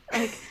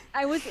 Like,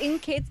 I was in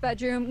Kate's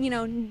bedroom, you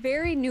know,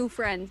 very new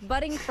friends,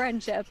 budding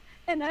friendship,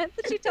 and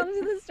she tells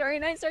me the story,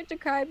 and I start to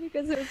cry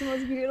because it was the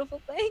most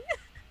beautiful thing.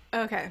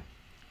 Okay.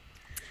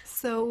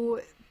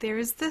 So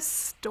there's this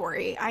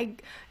story.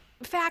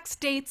 Facts,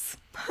 dates.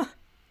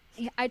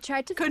 Yeah, I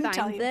tried to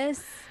find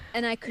this,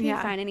 and I couldn't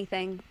find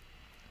anything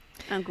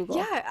on Google.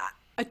 Yeah,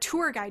 a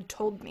tour guide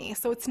told me.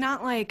 So it's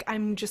not like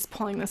I'm just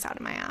pulling this out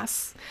of my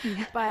ass.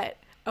 Yeah. But,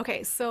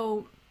 okay,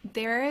 so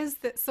there is...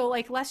 So,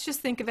 like, let's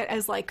just think of it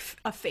as, like,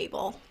 a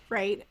fable,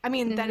 right? I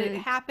mean, that it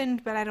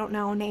happened, but I don't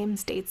know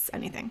names, dates,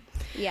 anything.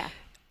 Yeah.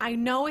 I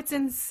know it's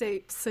in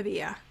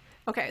Sevilla.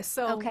 Okay,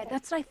 so... Okay,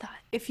 that's what I thought.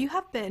 If you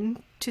have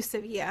been to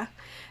Sevilla,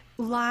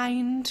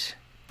 lined,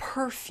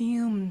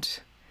 perfumed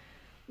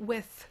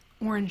with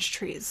orange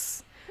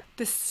trees.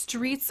 The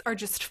streets are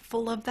just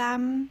full of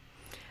them.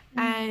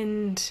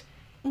 And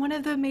one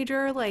of the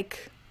major,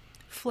 like,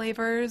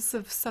 flavors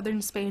of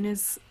southern Spain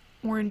is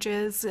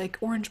oranges, like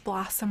orange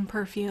blossom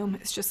perfume.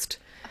 It's just,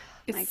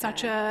 it's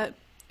such a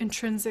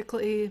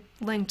intrinsically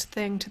linked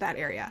thing to that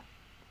area.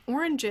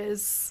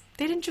 Oranges,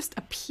 they didn't just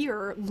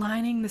appear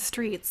lining the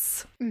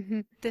streets.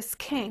 This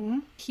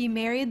king, he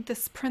married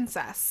this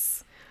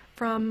princess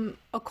from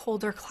a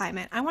colder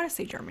climate. I want to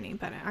say Germany,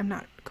 but I'm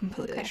not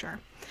completely sure.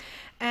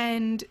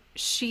 And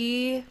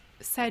she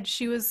said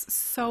she was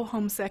so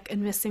homesick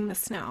and missing the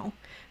snow.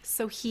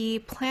 So he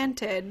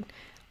planted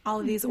all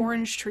of these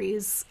orange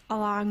trees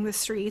along the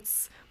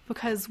streets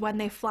because when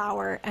they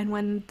flower and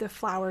when the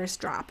flowers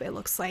drop, it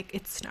looks like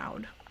it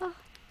snowed.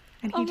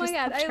 And oh my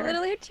God, I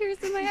literally have tears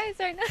in my eyes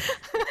right now. I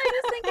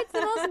just think it's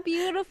the most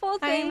beautiful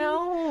thing. I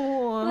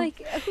know.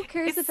 Like, who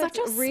cares if such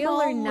it's a real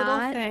small or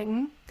not?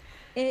 Thing.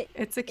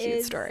 It's a cute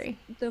is story.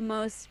 The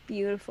most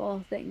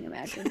beautiful thing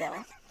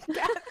imaginable.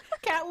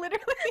 Cat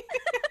literally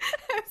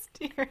has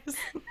tears.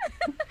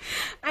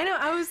 I know.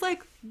 I was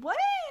like, what?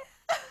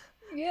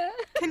 Yeah.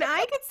 Can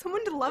I get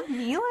someone to love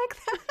me like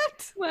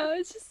that? Wow,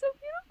 it's just so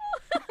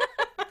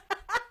beautiful.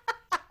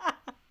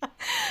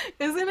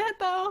 Isn't it,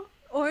 though?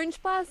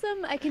 Orange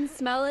blossom, I can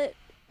smell it.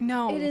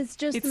 No. It is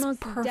just the most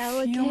perfuming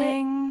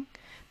delicate.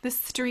 The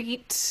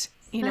street.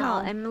 you know.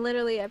 I'm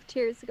literally have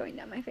tears going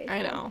down my face.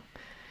 I know.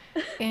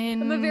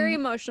 And I'm a very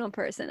emotional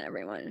person,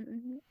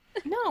 everyone.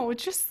 no,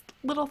 it's just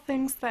little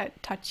things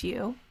that touch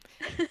you.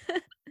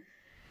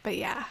 But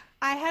yeah,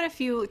 I had a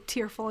few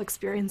tearful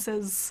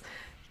experiences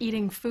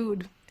eating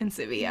food in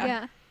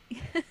Sevilla.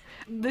 Yeah.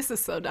 This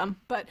is so dumb,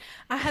 but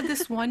I had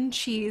this one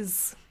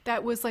cheese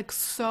that was like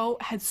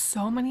had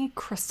so many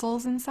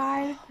crystals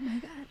inside. Oh my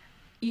god.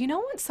 You know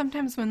what?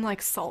 Sometimes when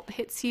like salt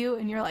hits you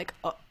and you're like,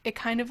 oh, it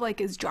kind of like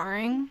is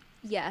jarring.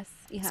 Yes.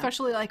 Yeah.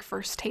 Especially like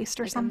first taste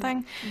or Like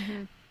something.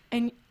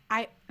 And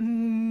I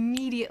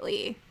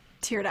immediately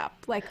teared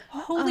up. Like,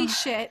 holy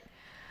shit.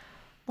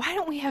 Why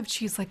don't we have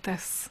cheese like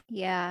this?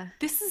 Yeah.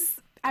 This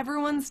is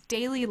everyone's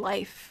daily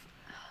life.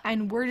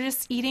 And we're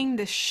just eating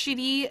this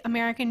shitty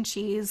American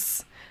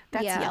cheese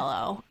that's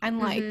yellow and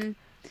like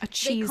a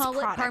cheese They call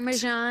product. it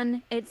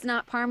Parmesan. It's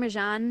not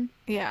Parmesan.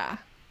 Yeah.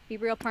 Be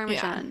real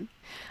Parmesan.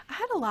 I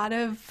had a lot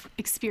of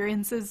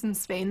experiences in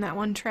Spain that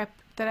one trip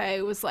that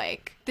I was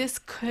like, this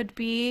could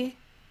be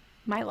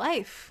my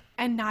life.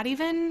 And not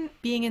even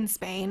being in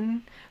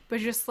Spain,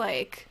 but just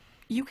like,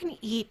 you can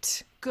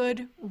eat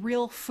good,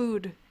 real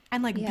food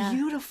and like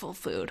beautiful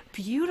food,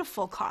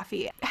 beautiful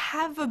coffee,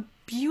 have a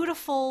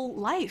beautiful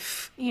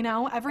life, you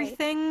know?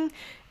 Everything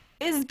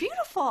is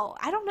beautiful.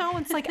 I don't know.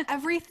 It's like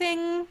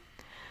everything.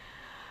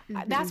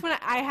 That's when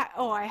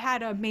I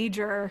had a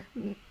major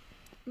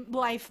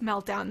life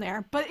meltdown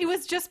there, but it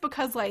was just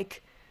because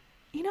like,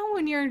 you know,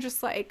 when you're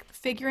just like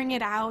figuring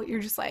it out, you're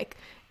just like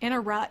in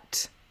a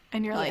rut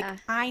and you're like,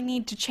 I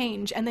need to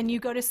change. And then you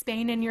go to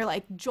Spain and you're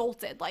like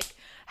jolted, like,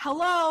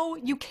 hello,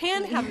 you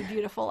can have a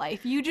beautiful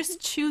life. You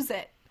just choose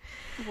it.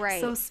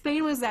 Right. So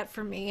Spain was that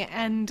for me.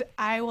 And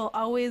I will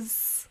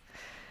always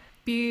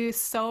be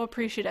so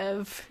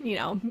appreciative, you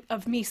know,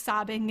 of me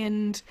sobbing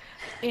and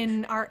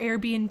in our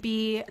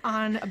Airbnb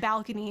on a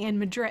balcony in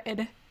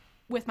Madrid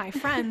with my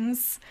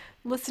friends,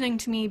 listening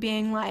to me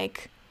being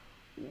like,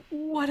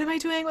 what am I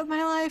doing with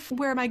my life?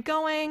 Where am I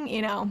going?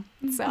 You know,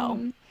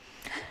 so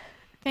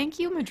thank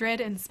you,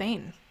 Madrid and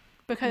Spain,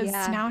 because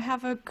now I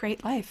have a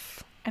great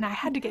life and I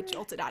had to get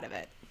jolted out of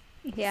it.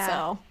 Yeah.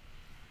 So,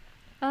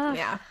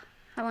 yeah.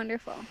 How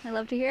wonderful. I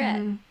love to hear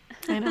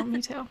it. I know,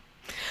 me too.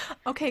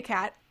 Okay,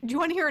 Kat, do you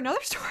want to hear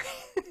another story?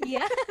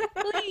 Yeah,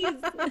 please.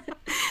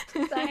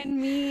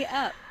 Sign me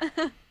up.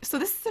 So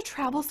this is a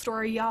travel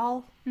story,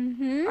 y'all.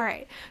 All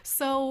right.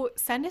 So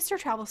send us your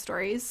travel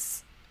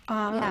stories.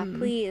 Yeah,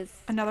 please.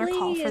 Another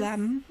call for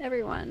them.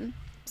 Everyone.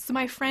 So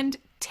my friend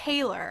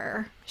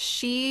Taylor,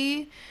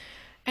 she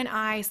and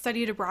I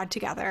studied abroad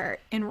together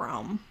in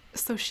Rome.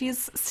 So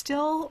she's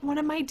still one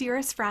of my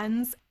dearest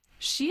friends.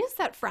 She is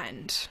that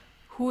friend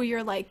who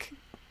you're like,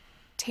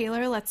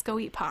 Taylor, let's go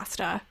eat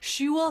pasta.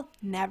 She will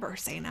never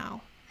say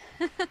no.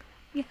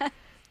 Yeah.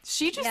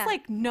 She just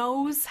like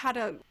knows how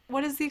to,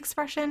 what is the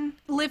expression?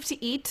 Live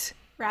to eat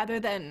rather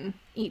than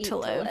eat to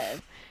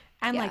live.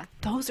 And like,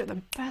 those are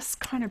the best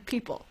kind of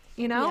people,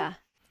 you know? Yeah.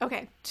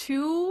 Okay,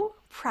 to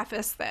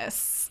preface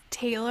this,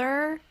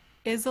 Taylor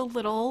is a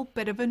little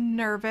bit of a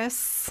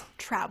nervous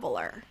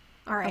traveler,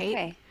 all right?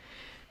 Okay.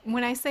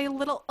 When I say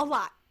little, a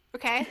lot,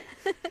 okay?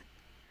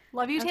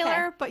 Love you,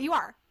 Taylor, but you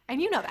are,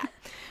 and you know that.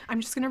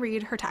 I'm just going to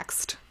read her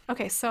text.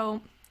 Okay, so,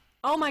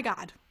 oh my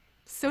God.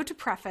 So to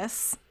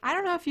preface, I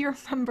don't know if you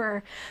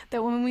remember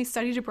that when we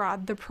studied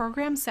abroad, the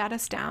program sat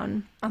us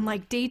down on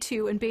like day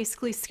 2 and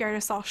basically scared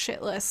us all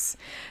shitless,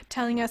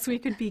 telling us we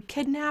could be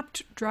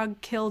kidnapped,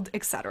 drugged, killed,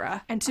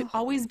 etc. And to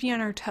always be on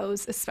our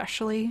toes,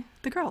 especially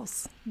the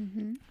girls.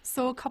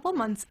 So a couple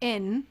months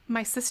in,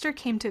 my sister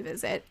came to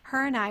visit.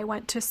 Her and I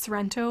went to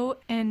Sorrento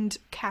and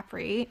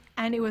Capri,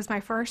 and it was my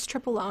first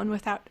trip alone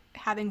without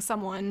having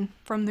someone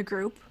from the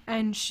group,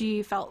 and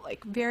she felt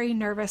like very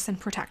nervous and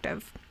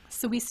protective.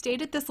 So we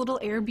stayed at this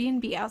little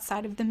Airbnb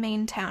outside of the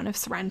main town of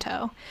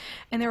Sorrento,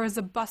 and there was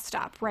a bus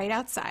stop right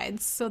outside,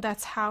 so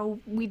that's how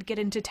we'd get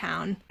into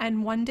town.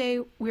 And one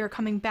day we were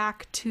coming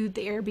back to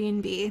the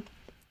the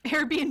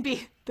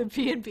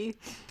B&B.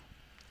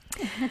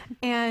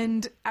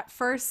 And at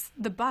first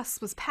the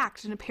bus was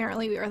packed, and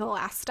apparently we were the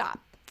last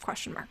stop, ?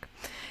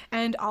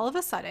 And all of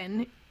a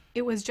sudden,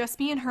 it was just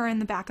me and her in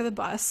the back of the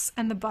bus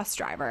and the bus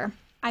driver.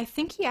 I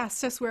think he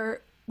asked us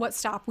what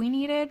stop we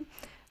needed,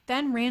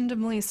 then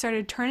randomly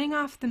started turning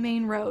off the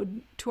main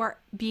road to our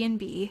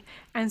B&B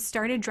and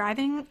started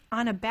driving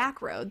on a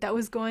back road that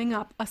was going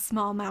up a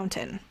small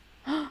mountain.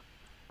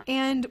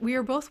 And we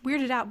were both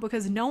weirded out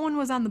because no one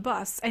was on the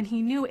bus, and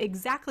he knew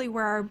exactly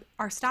where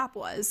our stop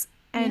was,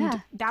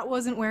 and that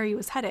wasn't where he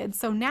was headed.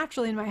 So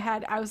naturally in my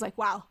head, I was like,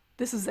 wow,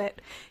 this is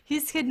it.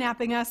 He's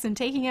kidnapping us and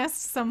taking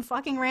us to some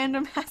fucking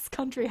random ass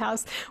country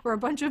house where a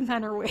bunch of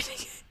men are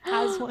waiting,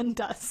 as one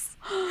does.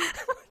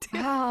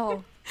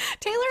 Wow.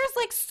 Taylor is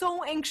like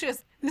so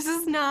anxious. This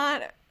is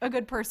not a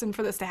good person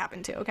for this to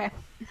happen to, okay?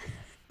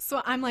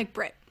 So I'm like,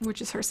 Britt,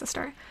 which is her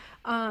sister,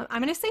 I'm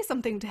going to say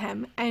something to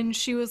him. And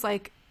she was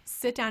like,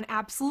 sit down.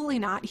 Absolutely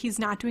not. He's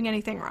not doing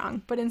anything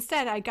wrong. But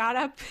instead, I got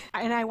up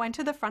and I went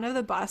to the front of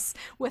the bus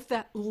with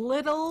the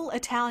little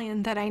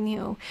Italian that I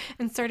knew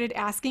and started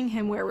asking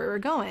him where we were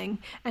going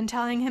and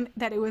telling him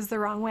that it was the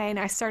wrong way. And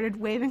I started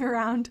waving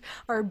around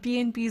our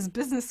B&B's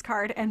business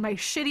card and my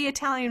shitty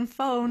Italian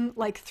phone,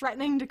 like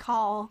threatening to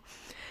call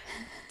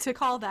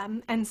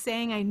them and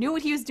saying I knew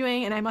what he was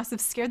doing and I must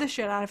have scared the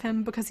shit out of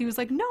him because he was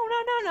like, no,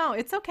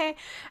 it's okay.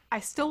 I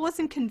still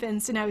wasn't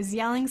convinced and I was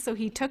yelling, so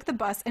he took the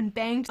bus and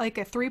banged like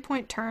a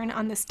 3-point turn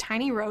on this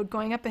tiny road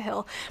going up a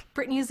hill.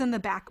 Brittany's in the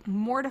back,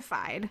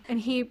 mortified, and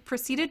he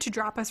proceeded to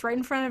drop us right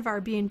in front of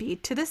our B&B.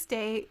 To this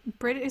day,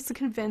 Britt is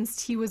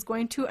convinced he was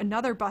going to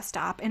another bus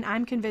stop and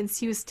I'm convinced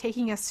he was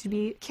taking us to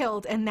be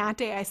killed, and that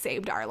day I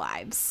saved our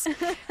lives.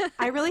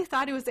 I really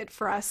thought it was it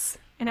for us.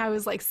 And I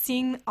was like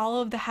seeing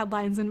all of the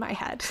headlines in my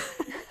head.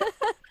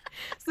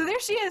 So there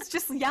she is,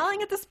 just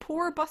yelling at this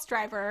poor bus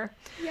driver.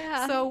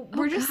 Yeah. So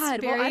we're just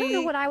very... Well, I don't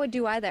know what I would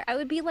do either. I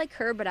would be like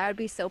her, but I would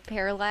be so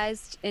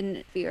paralyzed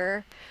in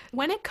fear.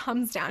 When it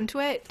comes down to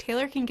it,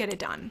 Taylor can get it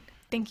done.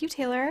 Thank you,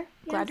 Taylor.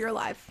 Glad you're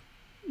alive.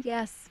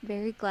 Yes,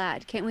 very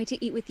glad. Can't wait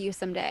to eat with you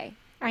someday.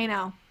 I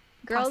know.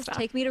 Girls, Pasta.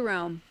 take me to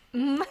Rome.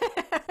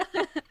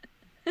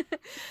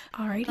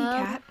 Alrighty,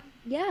 Kat.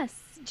 Yes.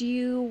 Do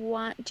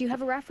you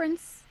have a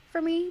reference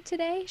for me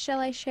today?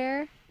 Shall I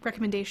share?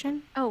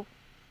 Recommendation? Oh,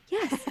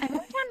 yes.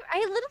 I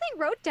literally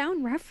wrote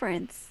down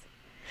reference.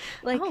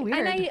 Like, oh,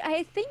 weird. And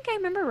I think I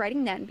remember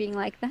writing that and being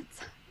like,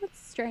 that's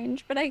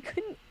strange, but I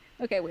couldn't.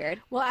 Okay, weird.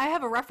 Well, I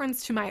have a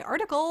reference to my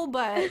article,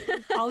 but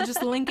I'll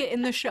just link it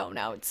in the show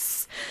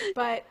notes.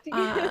 But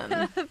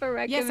have a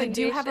recommendation? yes, I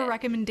do have a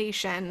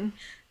recommendation.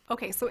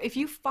 Okay, so if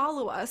you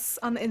follow us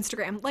on the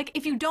Instagram, like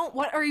if you don't,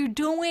 what are you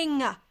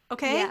doing?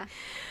 Okay? Yeah.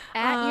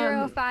 At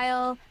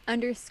Europhile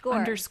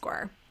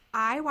 _.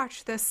 I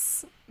watched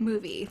this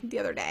movie the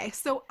other day.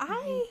 So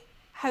I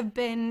have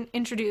been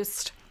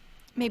introduced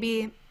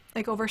maybe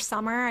like over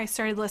summer. I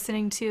started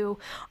listening to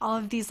all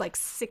of these like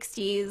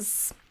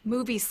 60s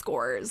movie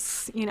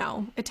scores, you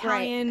know,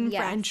 Italian, right.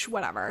 Yes. French,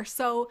 whatever.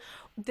 So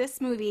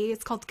this movie,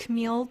 it's called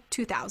Camille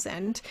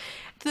 2000.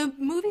 The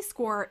movie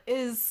score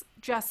is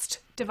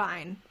just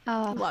divine.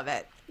 Oh, love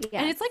it.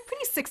 yes. And it's like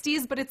pretty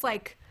 60s, but it's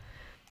like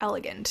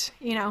elegant,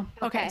 you know?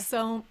 Okay.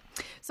 So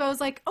I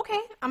was like, okay,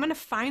 I'm going to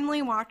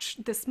finally watch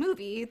this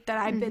movie that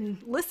I've been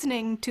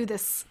listening to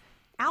this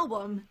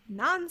album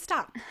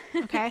nonstop.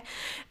 Okay.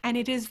 And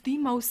it is the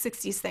most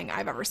 60s thing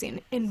I've ever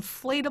seen.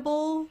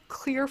 Inflatable,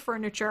 clear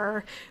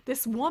furniture.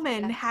 This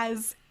woman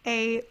has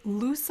a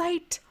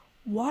lucite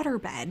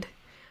waterbed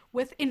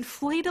with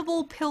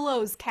inflatable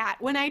pillows, Kat.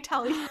 When I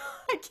tell you,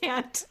 I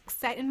can't.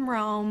 Set in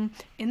Rome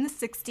in the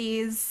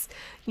 60s,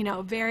 you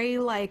know, very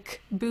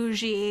like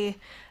bougie.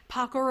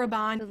 Paco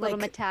Rabanne, the little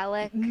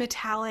like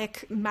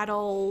metallic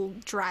metal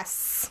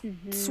dress,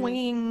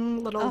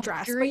 swinging little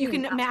dress. But you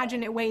can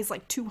imagine it weighs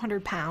like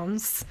 200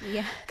 pounds.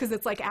 Yeah. Because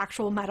it's like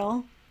actual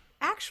metal.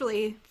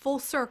 Actually, full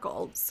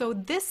circle. So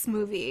this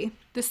movie,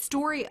 the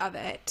story of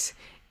it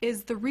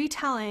is the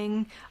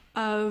retelling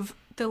of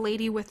The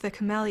Lady with the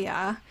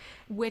Camellia,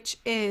 which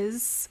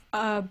is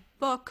a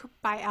book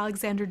by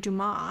Alexander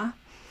Dumas,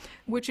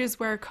 which is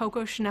where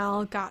Coco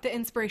Chanel got the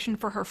inspiration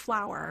for her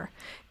flower,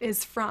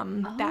 is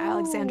from that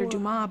Alexander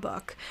Dumas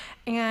book.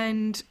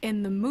 And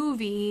in the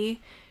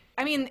movie,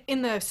 I mean,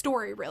 in the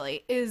story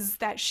really, is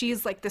that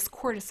she's like this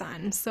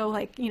courtesan. So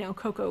like, you know,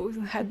 Coco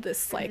had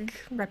this like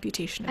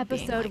reputation of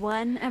being Episode like,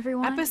 1,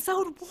 everyone.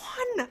 Episode 1,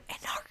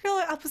 inaugural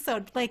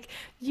episode. Like,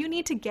 you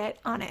need to get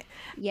on it.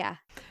 Yeah.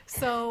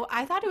 So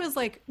I thought it was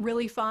like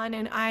really fun,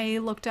 and I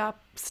looked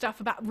up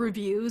stuff about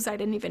reviews I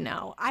didn't even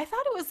know. I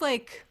thought it was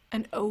like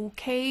an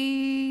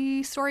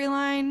okay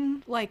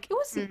storyline. Like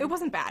it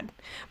wasn't bad.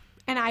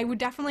 And I would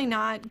definitely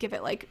not give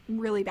it like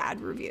really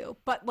bad review.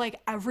 But like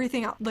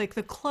everything else, like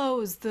the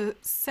clothes, the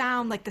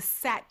sound, like the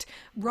set,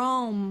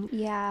 Rome.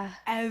 Yeah.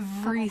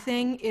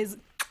 Everything is,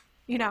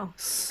 you know,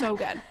 so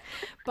good.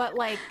 But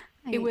like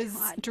it was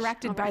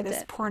directed by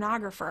this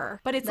pornographer.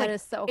 But it's that like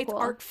is so it's cool.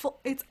 artful.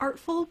 It's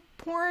artful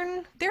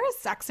porn. There is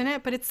sex in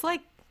it, but it's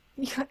like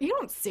you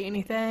don't see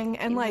anything.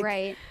 And like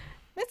right.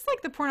 It's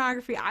like the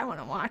pornography I want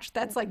to watch.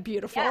 That's like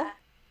beautiful.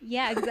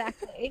 Yeah,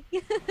 exactly.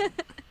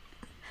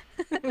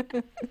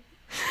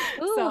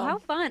 Ooh, So, how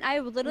fun. I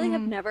literally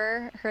have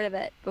never heard of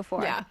it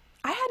before. Yeah.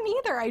 I hadn't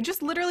either. I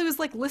just literally was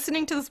like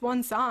listening to this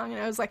one song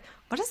and I was like,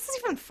 what is this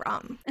even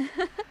from?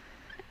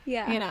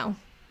 Yeah. You know.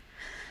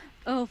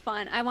 Oh,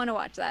 fun. I want to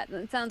watch that.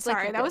 That sounds like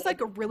Sorry, that was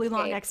like a really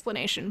long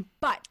explanation,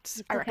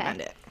 but I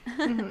recommend it.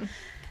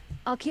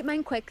 I'll keep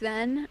mine quick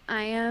then.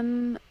 I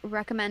am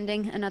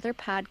recommending another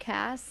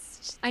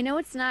podcast. I know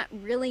it's not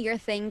really your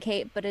thing,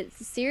 Kate, but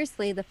it's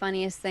seriously the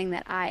funniest thing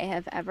that I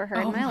have ever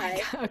heard in my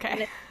life. God.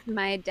 Okay.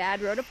 My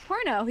dad wrote a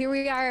porno. Here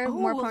we are,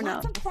 more porno.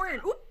 Lots of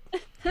porn.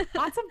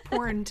 Lots of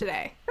porn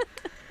today.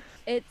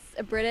 It's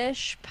a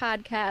British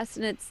podcast,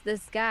 and it's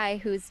this guy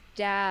whose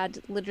dad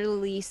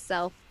literally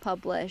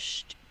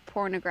self-published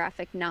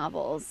pornographic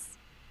novels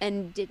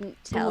and didn't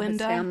tell his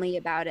family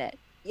about it.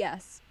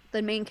 Yes.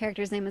 the main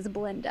character's name is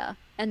Belinda,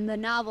 and the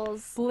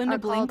novels Belinda are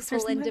Blinks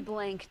called or Belinda something?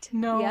 Blinked.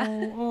 No.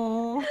 Yeah.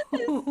 Oh.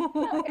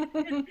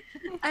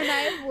 And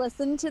I've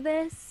listened to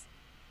this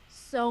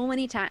so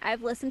many times.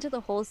 I've listened to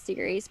the whole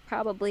series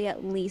probably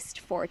at least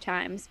 4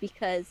 times,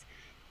 because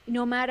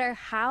no matter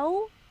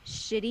how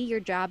shitty your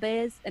job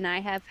is, and I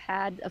have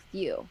had a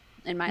few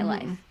in my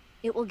life,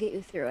 it will get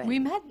you through it. We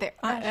met there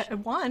at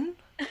one.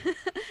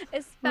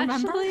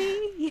 Especially,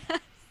 yes,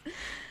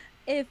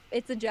 if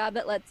it's a job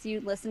that lets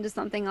you listen to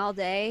something all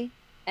day,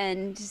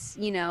 and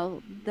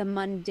the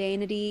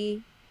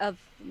mundanity of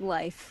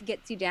life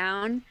gets you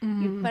down.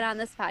 You put on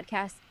this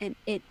podcast, and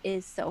it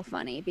is so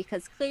funny,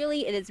 because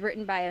clearly it is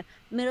written by a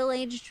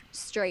middle-aged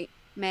straight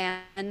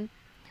man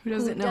Who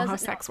doesn't know how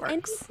sex works.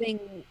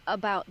 Anything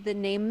about the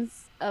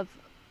names of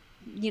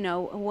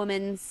a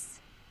woman's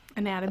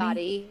Anatomy.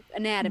 body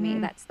anatomy.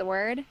 That's the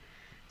word.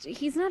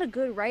 He's not a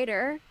good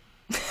writer,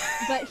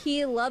 but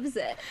he loves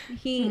it.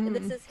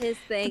 This is his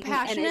thing. The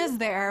passion is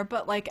there,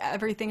 but like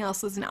everything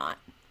else is not,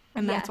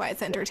 and that's why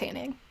it's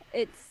entertaining.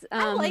 It's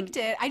I liked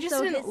it. I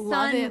just didn't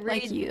love it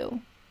like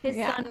you. His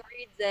son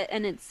reads it,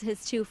 and it's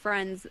his 2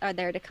 friends are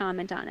there to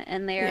comment on it,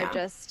 and they are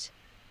just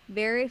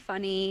very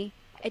funny.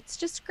 It's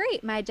just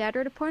great. My Dad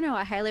Wrote a Porno.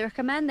 I highly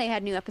recommend. They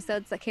had new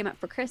episodes that came up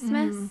for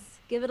Christmas.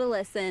 Give it a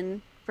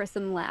listen for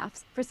some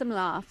laughs, as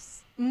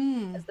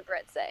the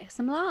Brits say.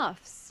 Some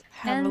laughs.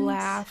 Have a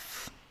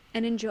laugh.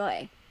 And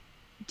enjoy.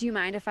 Do you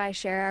mind if I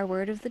share our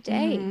word of the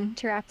day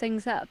to wrap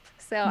things up?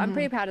 So I'm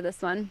pretty proud of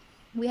this one.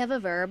 We have a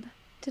verb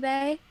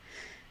today.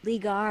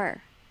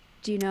 Ligar.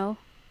 Do you know?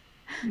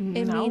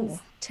 It means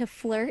to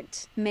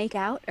flirt, make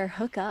out, or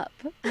hook up.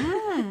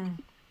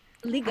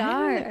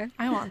 Ligar.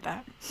 I want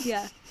that.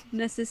 Yeah.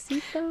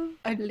 Necesito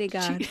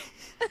ligar.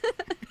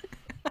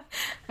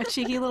 A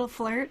cheeky little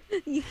flirt.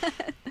 Yeah.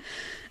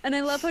 And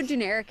I love how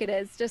generic it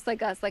is. Just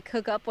like us. Like,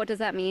 hook up, what does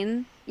that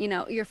mean?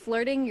 You're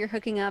flirting, you're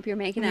hooking up, you're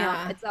making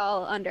out. It's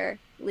all under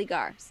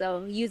ligar.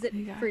 So use it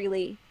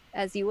freely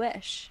as you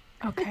wish.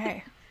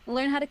 Okay.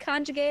 Learn how to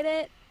conjugate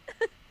it.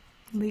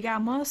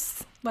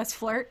 Ligamos. Let's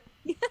flirt.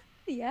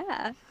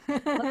 Yeah.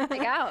 Let's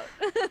make out.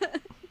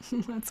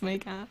 Let's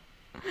make out.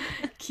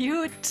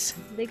 Cute.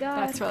 Ligar.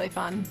 That's really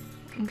fun.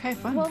 Okay,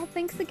 fun. Well,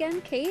 thanks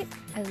again, Kate.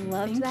 I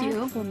loved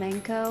that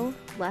flamenco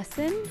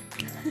lesson.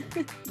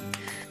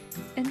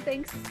 And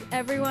thanks,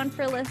 everyone,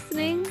 for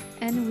listening.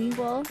 And we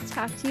will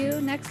talk to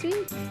you next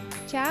week.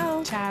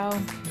 Ciao.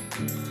 Ciao.